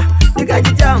 They get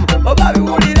the jam. Baba we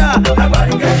want it. Now go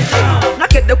get the jam.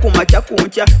 Nakede kumacha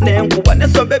kuncha nenkuba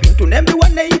nesombe bintu nembiwa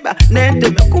neiba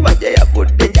nendemekuba je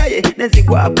yavudde njaye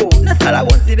nenzigwako nasala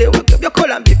wonzire wake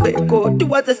byokola mbifeko it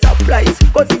was a surprise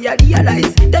cause ya realize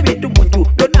debintu munju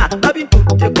dona babintu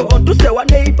teko tusewa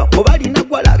neiba obalina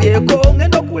gwalabyeko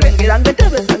ngendo kulengera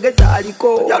ngetebe sange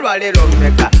zaliko yalwalero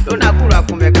mmeka dona kulwa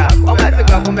kumeka omazi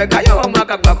gwa kumeka yo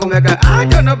omwaka gwa kumeka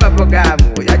ajono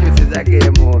babogamu yajusiza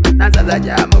gemu nansaza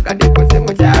jamu kati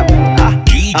kusemu jamu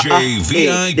DJ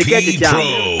V.I.P Pro.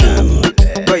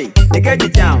 Boy, they get the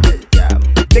jam.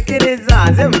 They get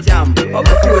the jam. Oh,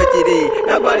 see what it is.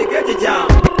 Nobody get the jam.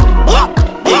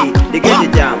 Hey, they get the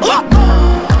jam.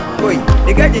 Boy,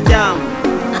 they get the jam.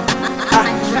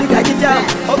 They get the jam.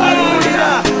 Oh,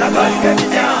 nobody get the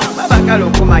jam. Babakalo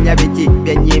kumanya biti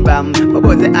byenyimba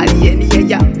oboze aliyeni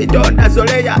yeya bidonda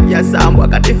soleya yasambwa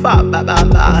katifa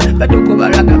babamba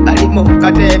batukubalaka balimo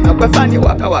katema kwefani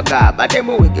waka waka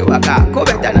batemu wiki waka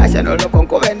kobe international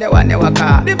konkobe ne wane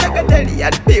waka nibeketeli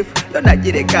ya beef dona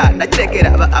jireka najirekera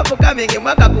ba upcoming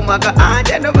mwaka kumaka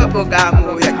ande no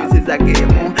babogamu yajusiza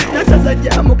game na sasa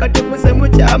jamu katimuse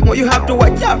mujamu you have to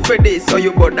watch out for this so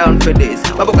you go down for this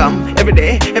babogam every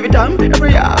day every time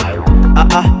every year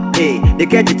hey they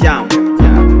get the jam.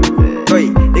 Boy,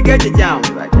 they get the jam.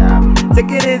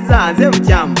 Sekireza nze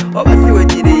mjam. Oba siwe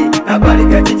jiri. Nabali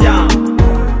get the jam.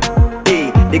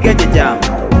 Hey, they get the jam.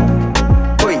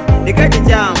 Boy, they get the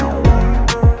jam.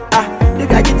 They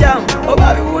get the jam.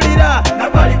 Oba biwulira.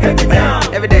 Nabali get the jam.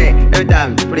 Every day, every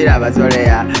time. Pulira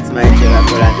bazoleya. Smile cheva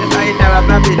kola. Smile never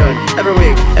Babylon. Every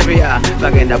week, every year.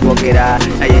 Bagenda pokera.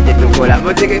 Na yete tukola.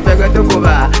 Muziki twego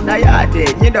tukuba. Na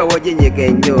yate. Nyindo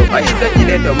wojinyike nyo. Oyizo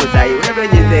jileto musayi. Webe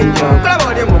nyize nyo. Kula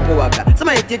bode mukuwaka.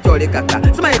 Sima iti choli kaka.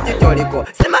 Sima iti choli ko.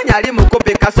 Sima nyali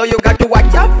mukupika. So you got to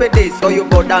watch out for this. So you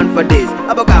go down for this.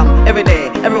 Abogam. Every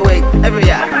day, every week, every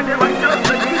year.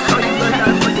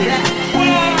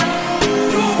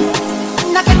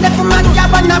 Nakende kumanja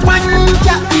wana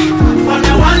wanja.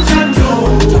 Wana wanja nyo.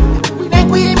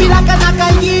 Nekuibi laka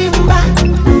nakayimba.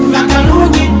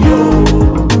 Nakalungi nyo.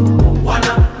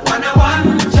 Wana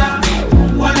wanja.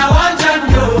 Wana wanja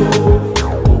nyo.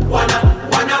 Wana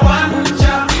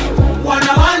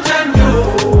wanja nyo.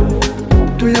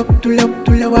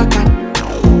 Tule wakati.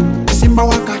 Simba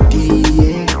wakati.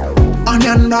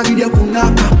 Anyanda gide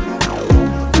kunaka.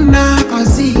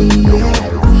 Nakazi.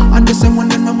 Ande se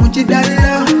mwana na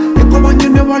mujidala. Eko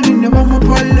banyene wali ne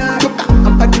bamutwala.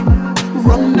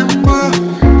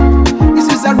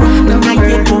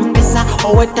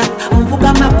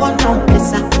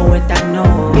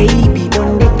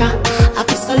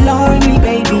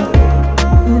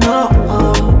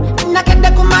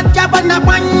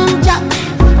 wanja.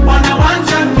 Wana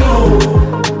wanja no.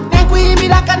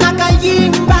 Nekuimira kana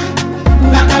kayimba.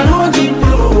 Nakalungi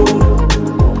no.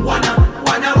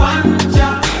 Wana wanja.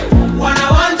 Wana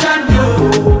wanja no.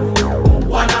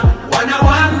 Wana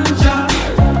wanja.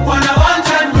 Wana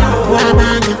wanja no.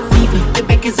 Wabanga fever,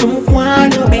 tebeke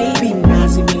zumukwano, baby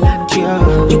nazi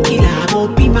milantio. Yukila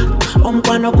mopima,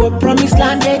 omkwano go promise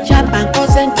land chapa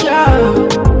nkosentio.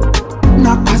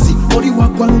 Nakasi, ori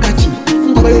wakwangachi.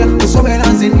 Ngobera kusobera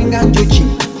nze ninga njochi.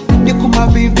 Nikuma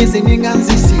vivi ze ninga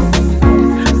nzisi.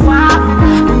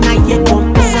 Na ye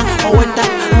kompesa, oweta,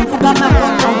 mfuga mako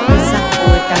kompesa,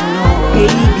 oweta no.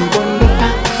 Baby, bondeka,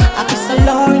 akisa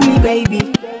lonely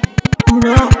baby.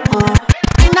 No.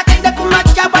 Nakende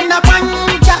kumacha wana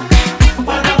wanja.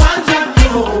 Wana wanja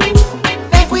no.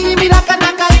 Nekuimira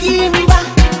kana kayimba.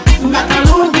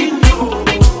 Nakalungi no.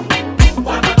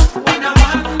 Wana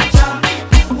wanja.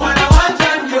 Wana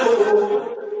wanja no.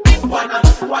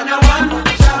 Wana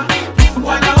wanja.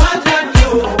 Wana wanja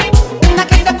no.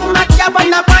 Nakende kumacha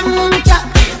wana wanja.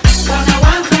 Wana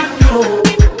wanja no.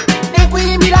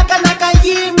 Nekuimira kana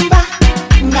kayimba.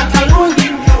 Nakalungi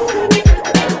no.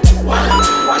 Wana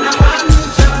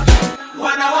wanja.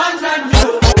 Wana wanja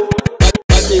no.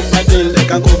 Patin, they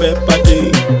can go back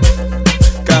patin.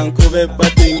 Can't go back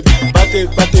patin.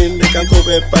 Patin, they can go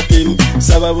back patin.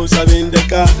 Sababu sabin, they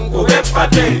can go back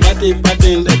patin.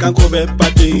 Patin, they can go back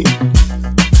patin.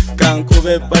 Can't go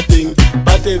back patin.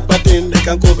 Patin, they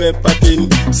can go back patin.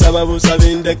 Sababu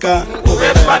sabin, they can go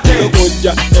back patin.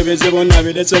 Lokoja, ebezebo na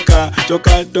videseka.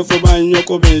 Choka tofu banyo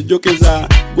kobe jokiza.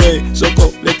 Gwe,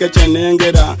 soko, leke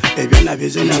chenengera. Ebyana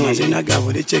bizina mazina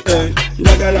gabu de cheka.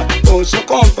 Ndagala,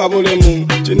 soko mpabulemu.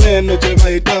 Chineno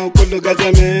chebaita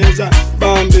ukulugaza meza.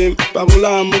 Bambi,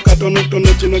 pabulamu katono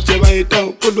chino chebaita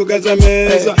ukulugaza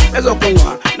meza. Ezo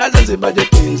kunywa, nazenzi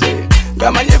bajetinze.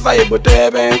 Gamanye vibe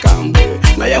tebe nkambwe.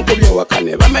 Na yankubye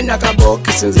wakane, bamenya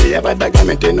kaboki sinzi yabadaga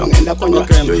meteno ngenda kunywa.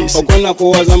 Okona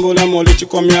kuwaza mbula moli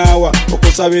chikomyawa.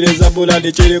 Okusabiriza bula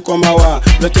dichiri komawa.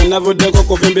 Zote navudeko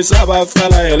kufimbisa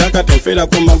abafala. Elaka tefila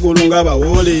kumagulu ngaba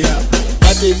wolia.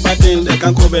 Patin, they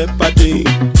can go back patin.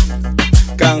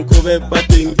 Can't go back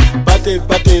patin.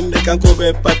 Patin, they can go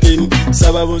back patin.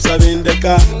 Sababu sabin, they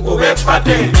can go back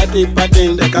patin.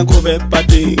 Patin, they can go back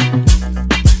patin.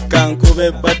 Can't go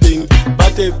back patin.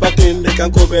 Patin, they can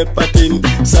go back patin.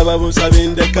 Sababu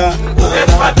sabin, they can go back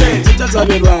patin. Sita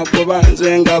sabirwa kuba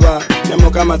nzengaba.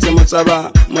 Nemoka matemo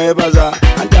saba mwebaza.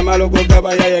 Antamalo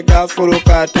kugaba ya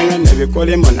gafuruka. Tenga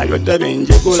nebikole mona yote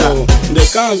binjikula.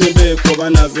 Ndekanze mbe kuba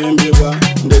na vimbiwa.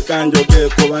 Ndekanjoke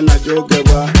kuba na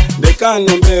jogewa.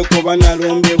 Ndekanombe kuba na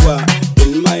lumbiwa.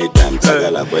 In my time,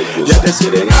 sagala kwejusa. Yate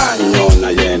siri nanyo na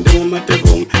yende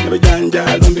mumatevu.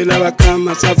 Nebejanja lumbila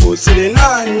wakama safu. Siri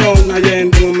nanyo na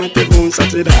yende mumatevu.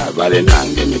 Satira vale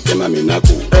nange mitema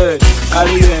minaku.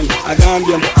 Alien,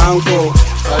 agambye mbu anko.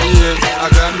 Alien,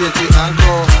 agambye ti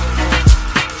anko.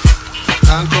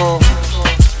 Anko.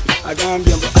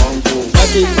 Agambye mbu anko.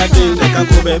 Patin, they can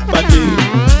go back patin.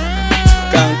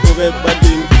 Can't go back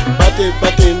patin.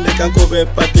 Patin, they can go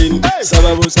back patin.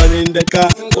 Sababu sabin, they can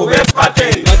go back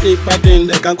patin. Patin,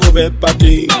 they can go back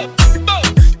patin.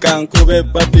 Can't go back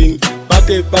patin.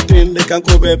 Patin, they can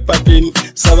go back patin.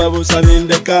 Sababu sabin,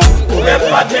 they can go back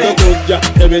patin. Lokoja,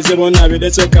 ebezebo na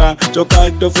videseka.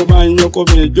 Choka tofu banyo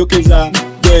kobe jokiza.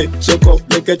 Gwe, soko,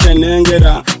 leke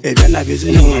chenengera. Ebyana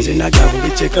bizina mazina gabu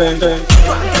bicheka.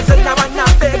 Kazena wana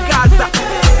Vegaza.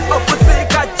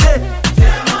 Opusika je.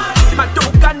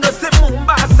 Maduka no se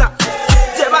Mombasa.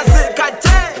 Jeba zika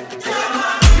je.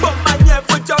 Bomanye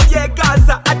fujo ye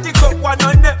Gaza. Atiko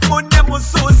kwanone mune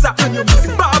mususa.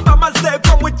 Baba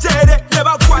mazeko muchere.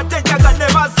 Neba kwate nyaga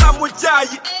neba sa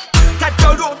muchayi.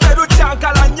 Katolumbe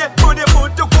ruchankalanye. Mune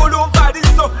muntu kulumba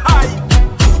riso hai.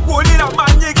 Ulira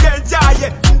manyi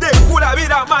genjaye. Nde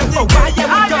kulabira manyi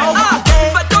genjaye.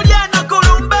 Fatoliana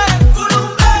kulumbe.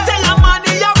 Tell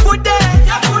money ya kude.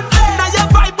 Na ya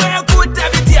vibe ya kude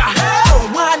vidia.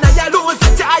 Mwana ya lunze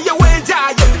chaye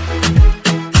wenjaye.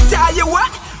 Chaye we.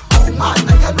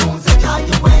 Mwana ya lunze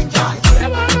chaye wenjaye.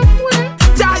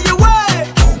 Chaye we.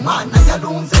 Mwana ya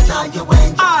lunze chaye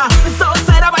wenjaye. So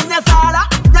sera banyasala.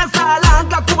 Nyasala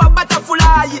nga kuba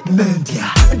butterfly.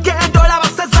 Mendia. Gendola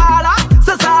basesala.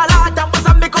 Sesala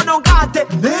tambuza mikono ngate.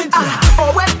 Mendia.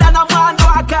 Owenda na mwando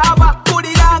akaba.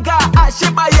 Puliranga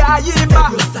ashiba ya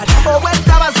yimba.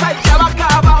 Owenda basajja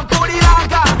bakaba.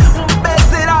 Puliranga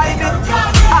mbeziraini.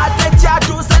 Ate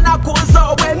chatuse na kuzo.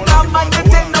 Owenda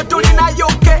manyeteno tulina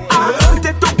yoke.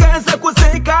 Tetugenze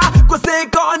kusika.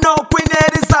 Kusika ono Queen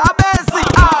Elizabeth.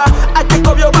 Ate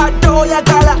kobyo bado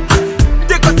yagala.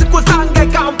 Teko siku zange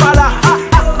Kampala.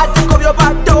 Ate kobyo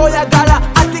bado yagala.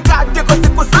 Atika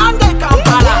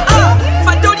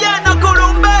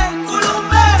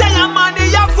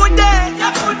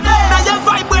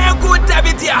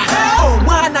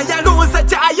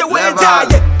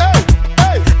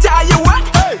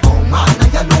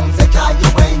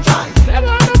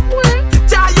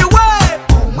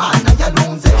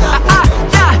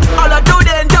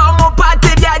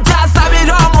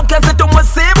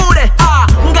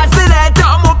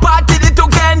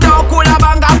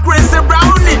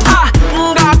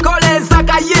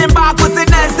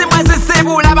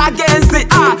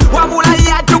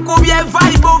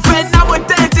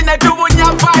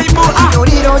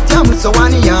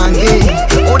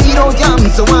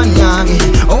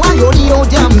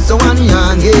msowani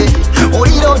yange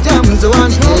Oiro ta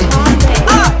msowani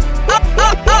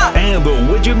And the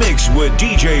Wintermix with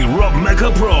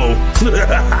DJ-Ramecca Pro.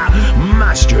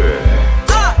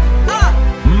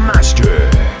 Master.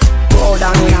 Go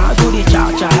down and I'll do the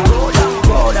cha-cha.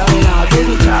 Go down and I'll do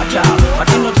the cha-cha. But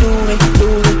you know do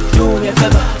me a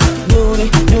favor. Do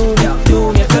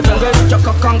me a favor. Get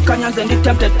Chaka Kankanyas and they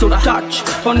tempted to touch.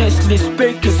 Honestly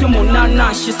speaking,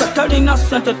 Simunana, she's a telling us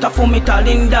center for me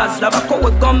talindas. Lavako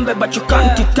with gombe, but you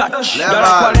can't touch.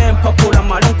 Yara Papula,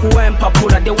 Malenku and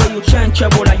Papula, the way you change your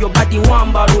body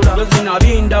one barula. Yozina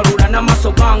Vinda Rula,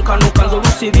 Namaso Banka, no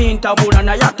Kanzolusi Vinta Bula,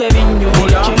 Nayate Vinu,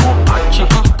 Chimu Pachi,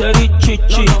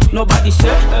 Terichichi. Nobody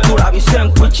said, Turabi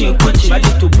Sen Kuchin,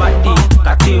 body to body,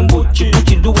 Katimbu,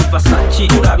 Chibuchi, do with Versace,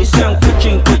 Turabi Sen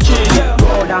Kuchin.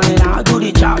 Go down and I'll do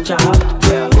the cha-cha.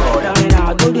 Go down and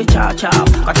I'll do the cha-cha.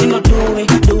 Continue do me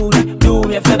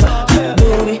a favor.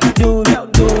 Do me a favor.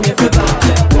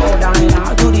 Go down and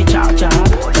I'll do the cha-cha.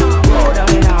 Go down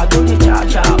and I'll do the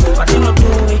cha-cha. Continue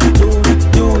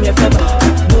do me a favor.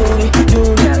 Do me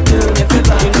a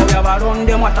favor. You know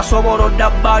yabaronde mwata soboro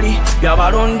dabali.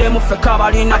 Yabaronde mufeka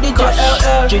bali na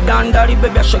cash. Chidandari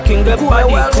baby shaking the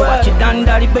body. Kuba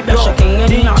chidandari baby shaking the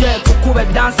DJ. Kukube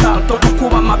dancer, toto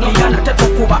kuba mabiana, teto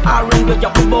kuba R&B,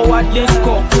 jakubo wa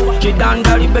disco.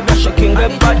 Chidandari baby shaking the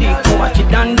body. Kuba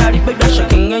chidandari baby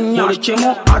shaking the nyari.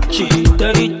 Chemo achi,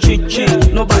 terichichi.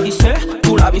 Nobody say,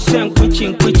 tulabi sen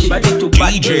kwichin. Body to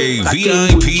body. DJ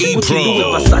V.I.P Pro.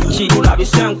 Tulabi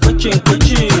sen kwichin.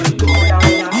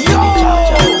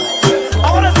 I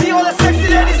wanna see all the sexy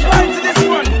ladies right to this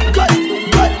one.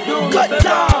 Get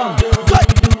down.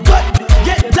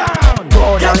 Get down.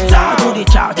 Go down and I'll do the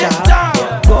cha-cha.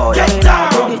 Go down and I'll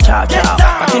do the cha-cha.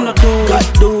 But you know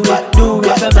do me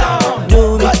a favor.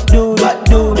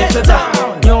 Do me a favor.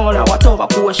 Nyola wato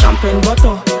bakuwe champagne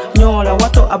bottle. Nyola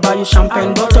wato abayu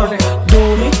champagne bottle.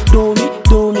 Do me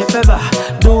a favor.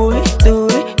 Do me.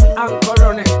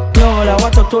 Nyola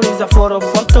wato tuliza for a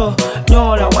photo.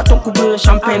 Nyola wato kubuye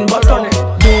champagne bottle.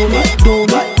 Do me a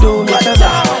favor. Do me.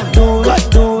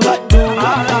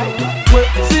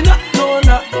 Zina,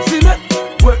 nona, zina.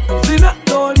 Zina,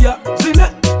 nolia, zina.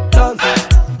 Dance.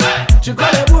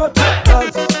 Chikale bote,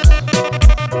 dance.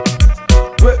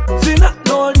 Zina,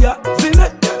 nolia, zina.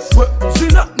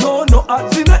 Zina, no,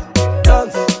 zina.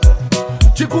 Dance.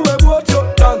 Chikule bote,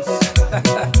 dance.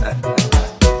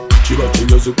 Chiba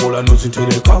chiyozikola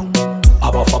nozitereka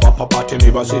abafaba papate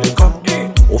nebazireka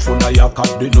ofuna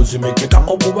yakadde nozimeketa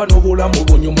okuba n'obulamu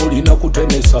bunyumulina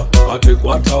kutenesa kati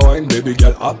kwata wine baby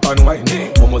girl up and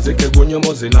wine omuzike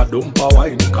gunyumuzi na dumpa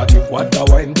wine kati kwata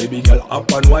wine baby girl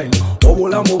up and wine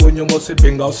obulamu bunyumuzi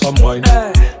pinga some wine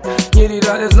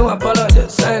Nyirira there's no apology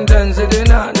sentence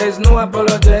edina there's no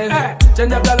apology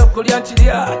chenjagala okulya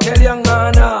ntirya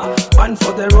telyangana one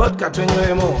for the road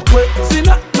katunywemo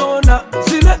Zina, nona,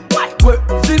 zina.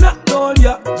 Zina,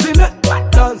 nolia, zina.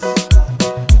 Dance.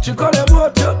 Chikale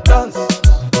bote, dance.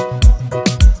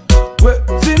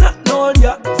 Zina,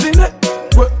 nolia, zina.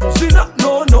 Zina,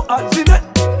 no, zina.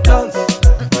 Dance.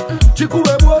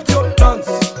 Chikule bote,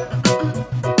 dance.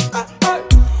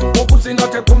 okuzinga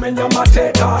tekumenya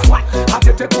mateeka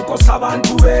ate tekukosa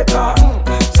bantu beeta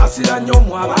sasira nnyo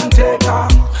mu abanteeka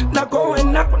nako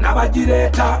ennaku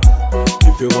nabagireeta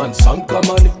if you want some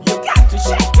money you got to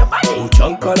shake your body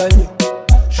uchankalanye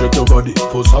shake your body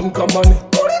for some money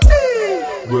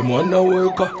gwe mwana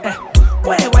weka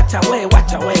wacha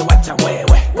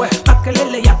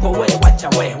makelele yako wacha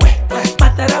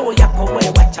matarao yako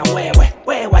wacha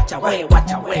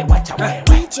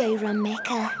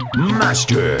DJ-Ramecca.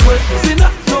 Master. Zina,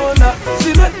 nona,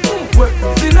 zina.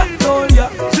 Zina, nolia,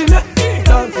 zina.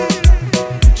 Dance.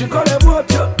 Chikale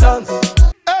bote, dance.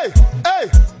 Hey.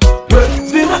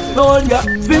 Zina, nolia,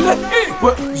 zina.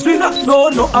 Zina,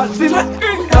 no, zina.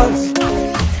 Dance.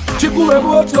 Chikule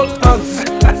bote, dance.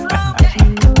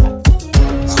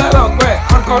 Salangwe,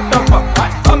 anko tapa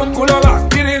kama kulala,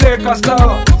 kirile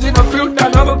kastawa zina filter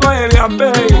na mabaye ya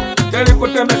bei Teli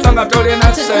kutemesanga tole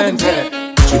na sente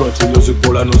Chiba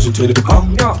chiyozikola nozitereka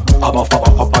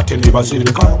abafaba papate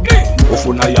nebazireka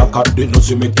ofuna yakadde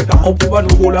nozimeketa okuba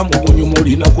n'obulamu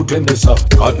bunyumulina kutendesa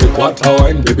kati kwata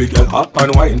wine baby girl up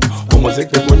and wine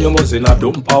omuzike gunyumuzi na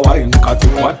dumpa wine kati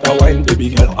kwata wine baby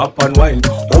girl up and wine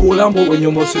obulamu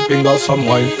bunyumuzi pinga some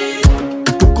wine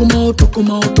Tokomao,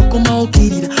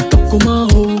 kirira.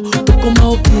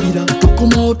 Tokomao, kirira.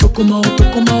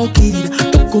 Tokomao, kirira.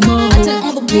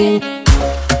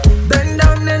 Bend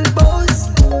down and pose.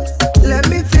 Let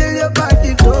me feel your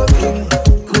body talking.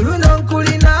 Cooling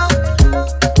out.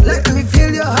 Let me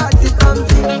feel your heart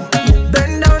pumping.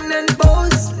 Bend down and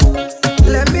pose.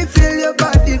 Let me feel your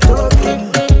body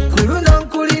talking.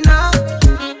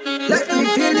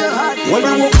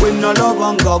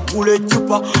 banga kule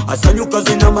chupa asanyuka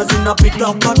zina mazina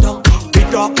pita pata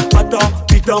pita pata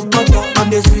pita pata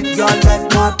and the sweet girl like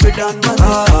my pedant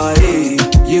hey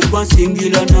you want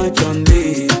singular na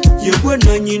chambe you want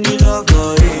na nyini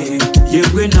lava hey you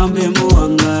want na memo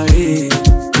anga hey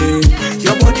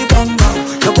your body banga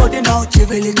your body now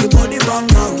chivele your body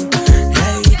banga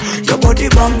hey your body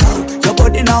banga your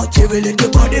body now chivele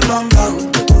your body banga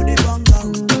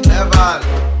never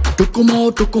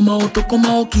Tokomao, tokomao,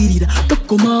 tokomao, kirida.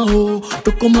 Tokomao,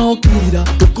 tokomao, kirida.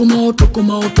 Tokomao,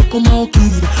 tokomao, tokomao,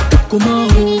 kirida.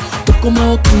 Tokomao,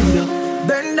 tokomao, kirida.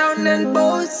 Bend down and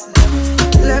pose.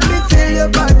 Let me feel your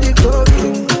body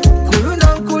talking. Kuluna,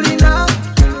 kulina.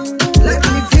 Let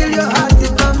me feel your heart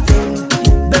is pumping.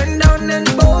 Bend down and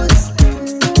pose.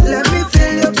 Let me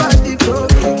feel your body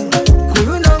talking.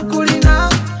 Kuluna, kulina.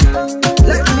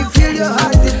 Let me feel your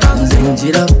heart is pumping.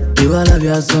 Zinjira, biwala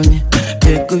vyasomye.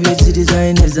 Tekubye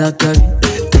design zakabi.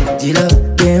 Gira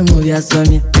game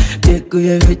vyasomye.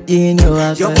 Tekubye vitini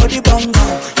wakabi. Your body bang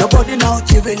out, your body now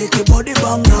chivele, your body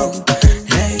bang out.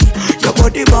 Hey, your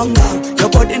body bang out, your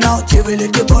body now chivele,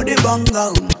 your body bang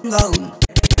out,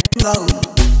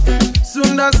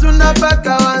 Sunda sunda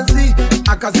paka wansi,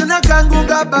 akazina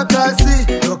kangunga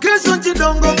bakasi. Location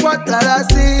chidongo kwa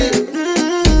tarasi.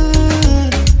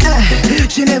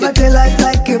 She never tell us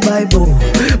like a Bible.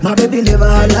 My baby never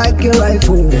like a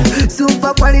rifle.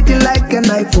 Super quality like an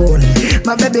iPhone.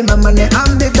 My baby mama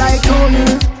I'm the tycoon.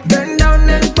 Bend down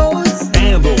and pose.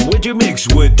 And the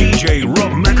Wintermix with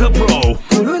Dj-Ramecca Pro.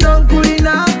 Kuluna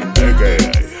kulina. Okay,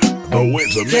 the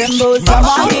Wintermix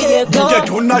master.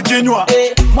 Getuna jinwa.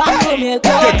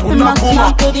 Getuna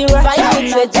kuma.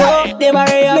 They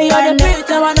marry me on the beat.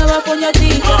 I wanna work on your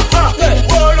teeth.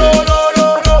 Oh no no no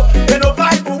no. They no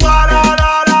fight for water.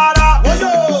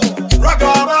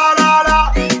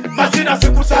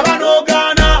 Kusaba no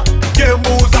gana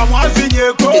Kemuza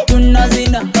mwazinyeko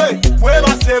Ketunazina Weba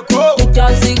seko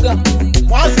Kutaziga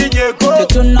Mwazinyeko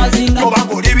Ketunazina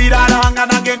Kobango libirala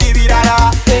Nganange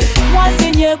libirala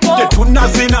Mwazinyeko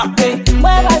Ketunazina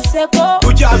Weba seko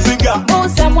Kujaziga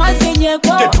Musa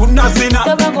mwazinyeko Ketunazina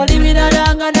Kobango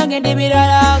libirala Nganange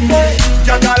libirala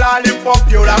Jagala li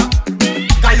popular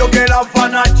Kayogela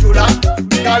fanachula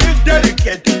Kali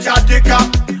delicate chatika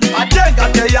Atenga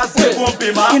te ya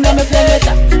sekumpima You know me fling it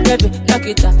up, baby, back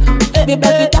it up. Baby,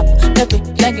 back it up, baby,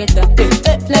 fling it up.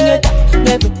 Fling it up,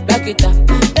 baby, back it up.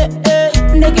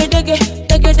 Nigga, digga,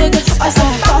 digga, digga.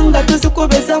 Asapanga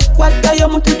tuzukubeza kwata yo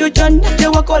mutudu jone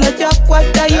wakola cha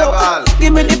kwata yo.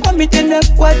 Give me the permit in the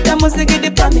kwata musiki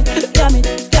the permit,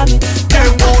 permit.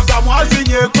 Kemuza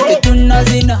mwazinyeko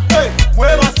Ketunazina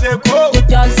Weba seko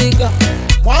Kutaziga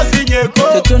Mwazinyeko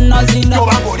Ketunazina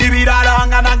Kobango libirala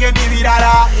Nganange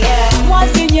libirala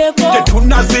Mwazinyeko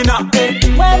Ketunazina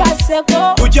Weba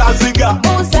seko Kujaziga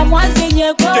Musa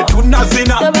mwazinyeko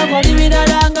Ketunazina Kobango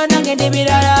libirala Nganange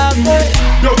libirala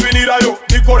Yo vinirayo,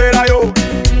 nikorerayo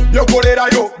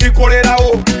Yokorerayo,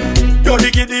 nikorerayo Yo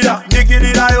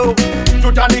nigidirayo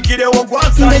Tutanikirewo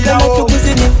Indagala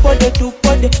tukuzi ni pode tu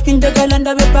pode. Indagala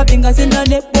ndabe babinga zina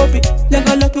ne bobi.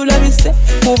 Indagala tulabise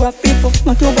over people.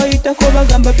 Matuba itakoba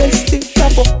gamba besti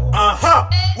chapo. Aha.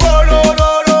 Wo no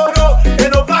no no no.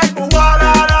 Eno vibe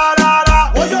wala la la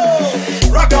la. Woyo.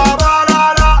 Raka la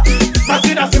la la.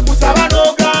 Masina sikusaba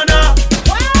no gana.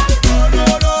 No no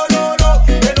no no no.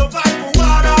 Eno vibe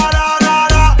wala la la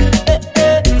la.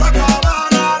 Raka la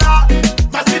la la.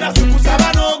 Masina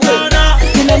sikusaba no gana.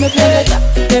 You me fling it up,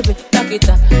 baby, back it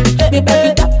up. Baby, back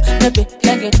it up, baby,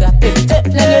 fling it up.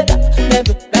 Fling it up,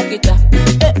 baby, back it up.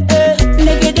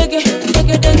 Nigga, digga,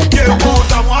 digga, digga.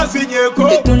 Kemuza mwazinyeko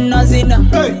Ketunazina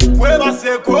Weba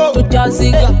seko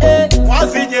Kutaziga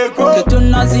Mwazinyeko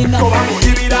Ketunazina Kobango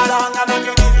libirala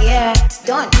Nganange Yeah, it's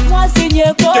done.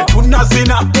 Mwazinyeko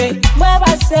Ketunazina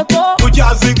Weba seko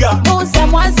Kujaziga Musa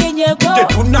mwazinyeko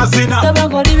Ketunazina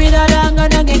Kobango libirala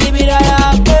Nganange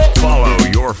libirala. Follow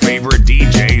your favorite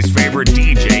DJ's favorite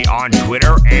DJ on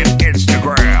Twitter and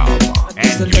Instagram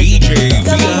at DJ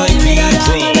V.I.P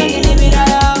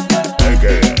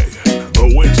aka the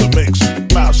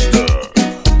Wintermix Master.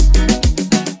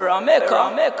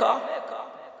 Ramecca.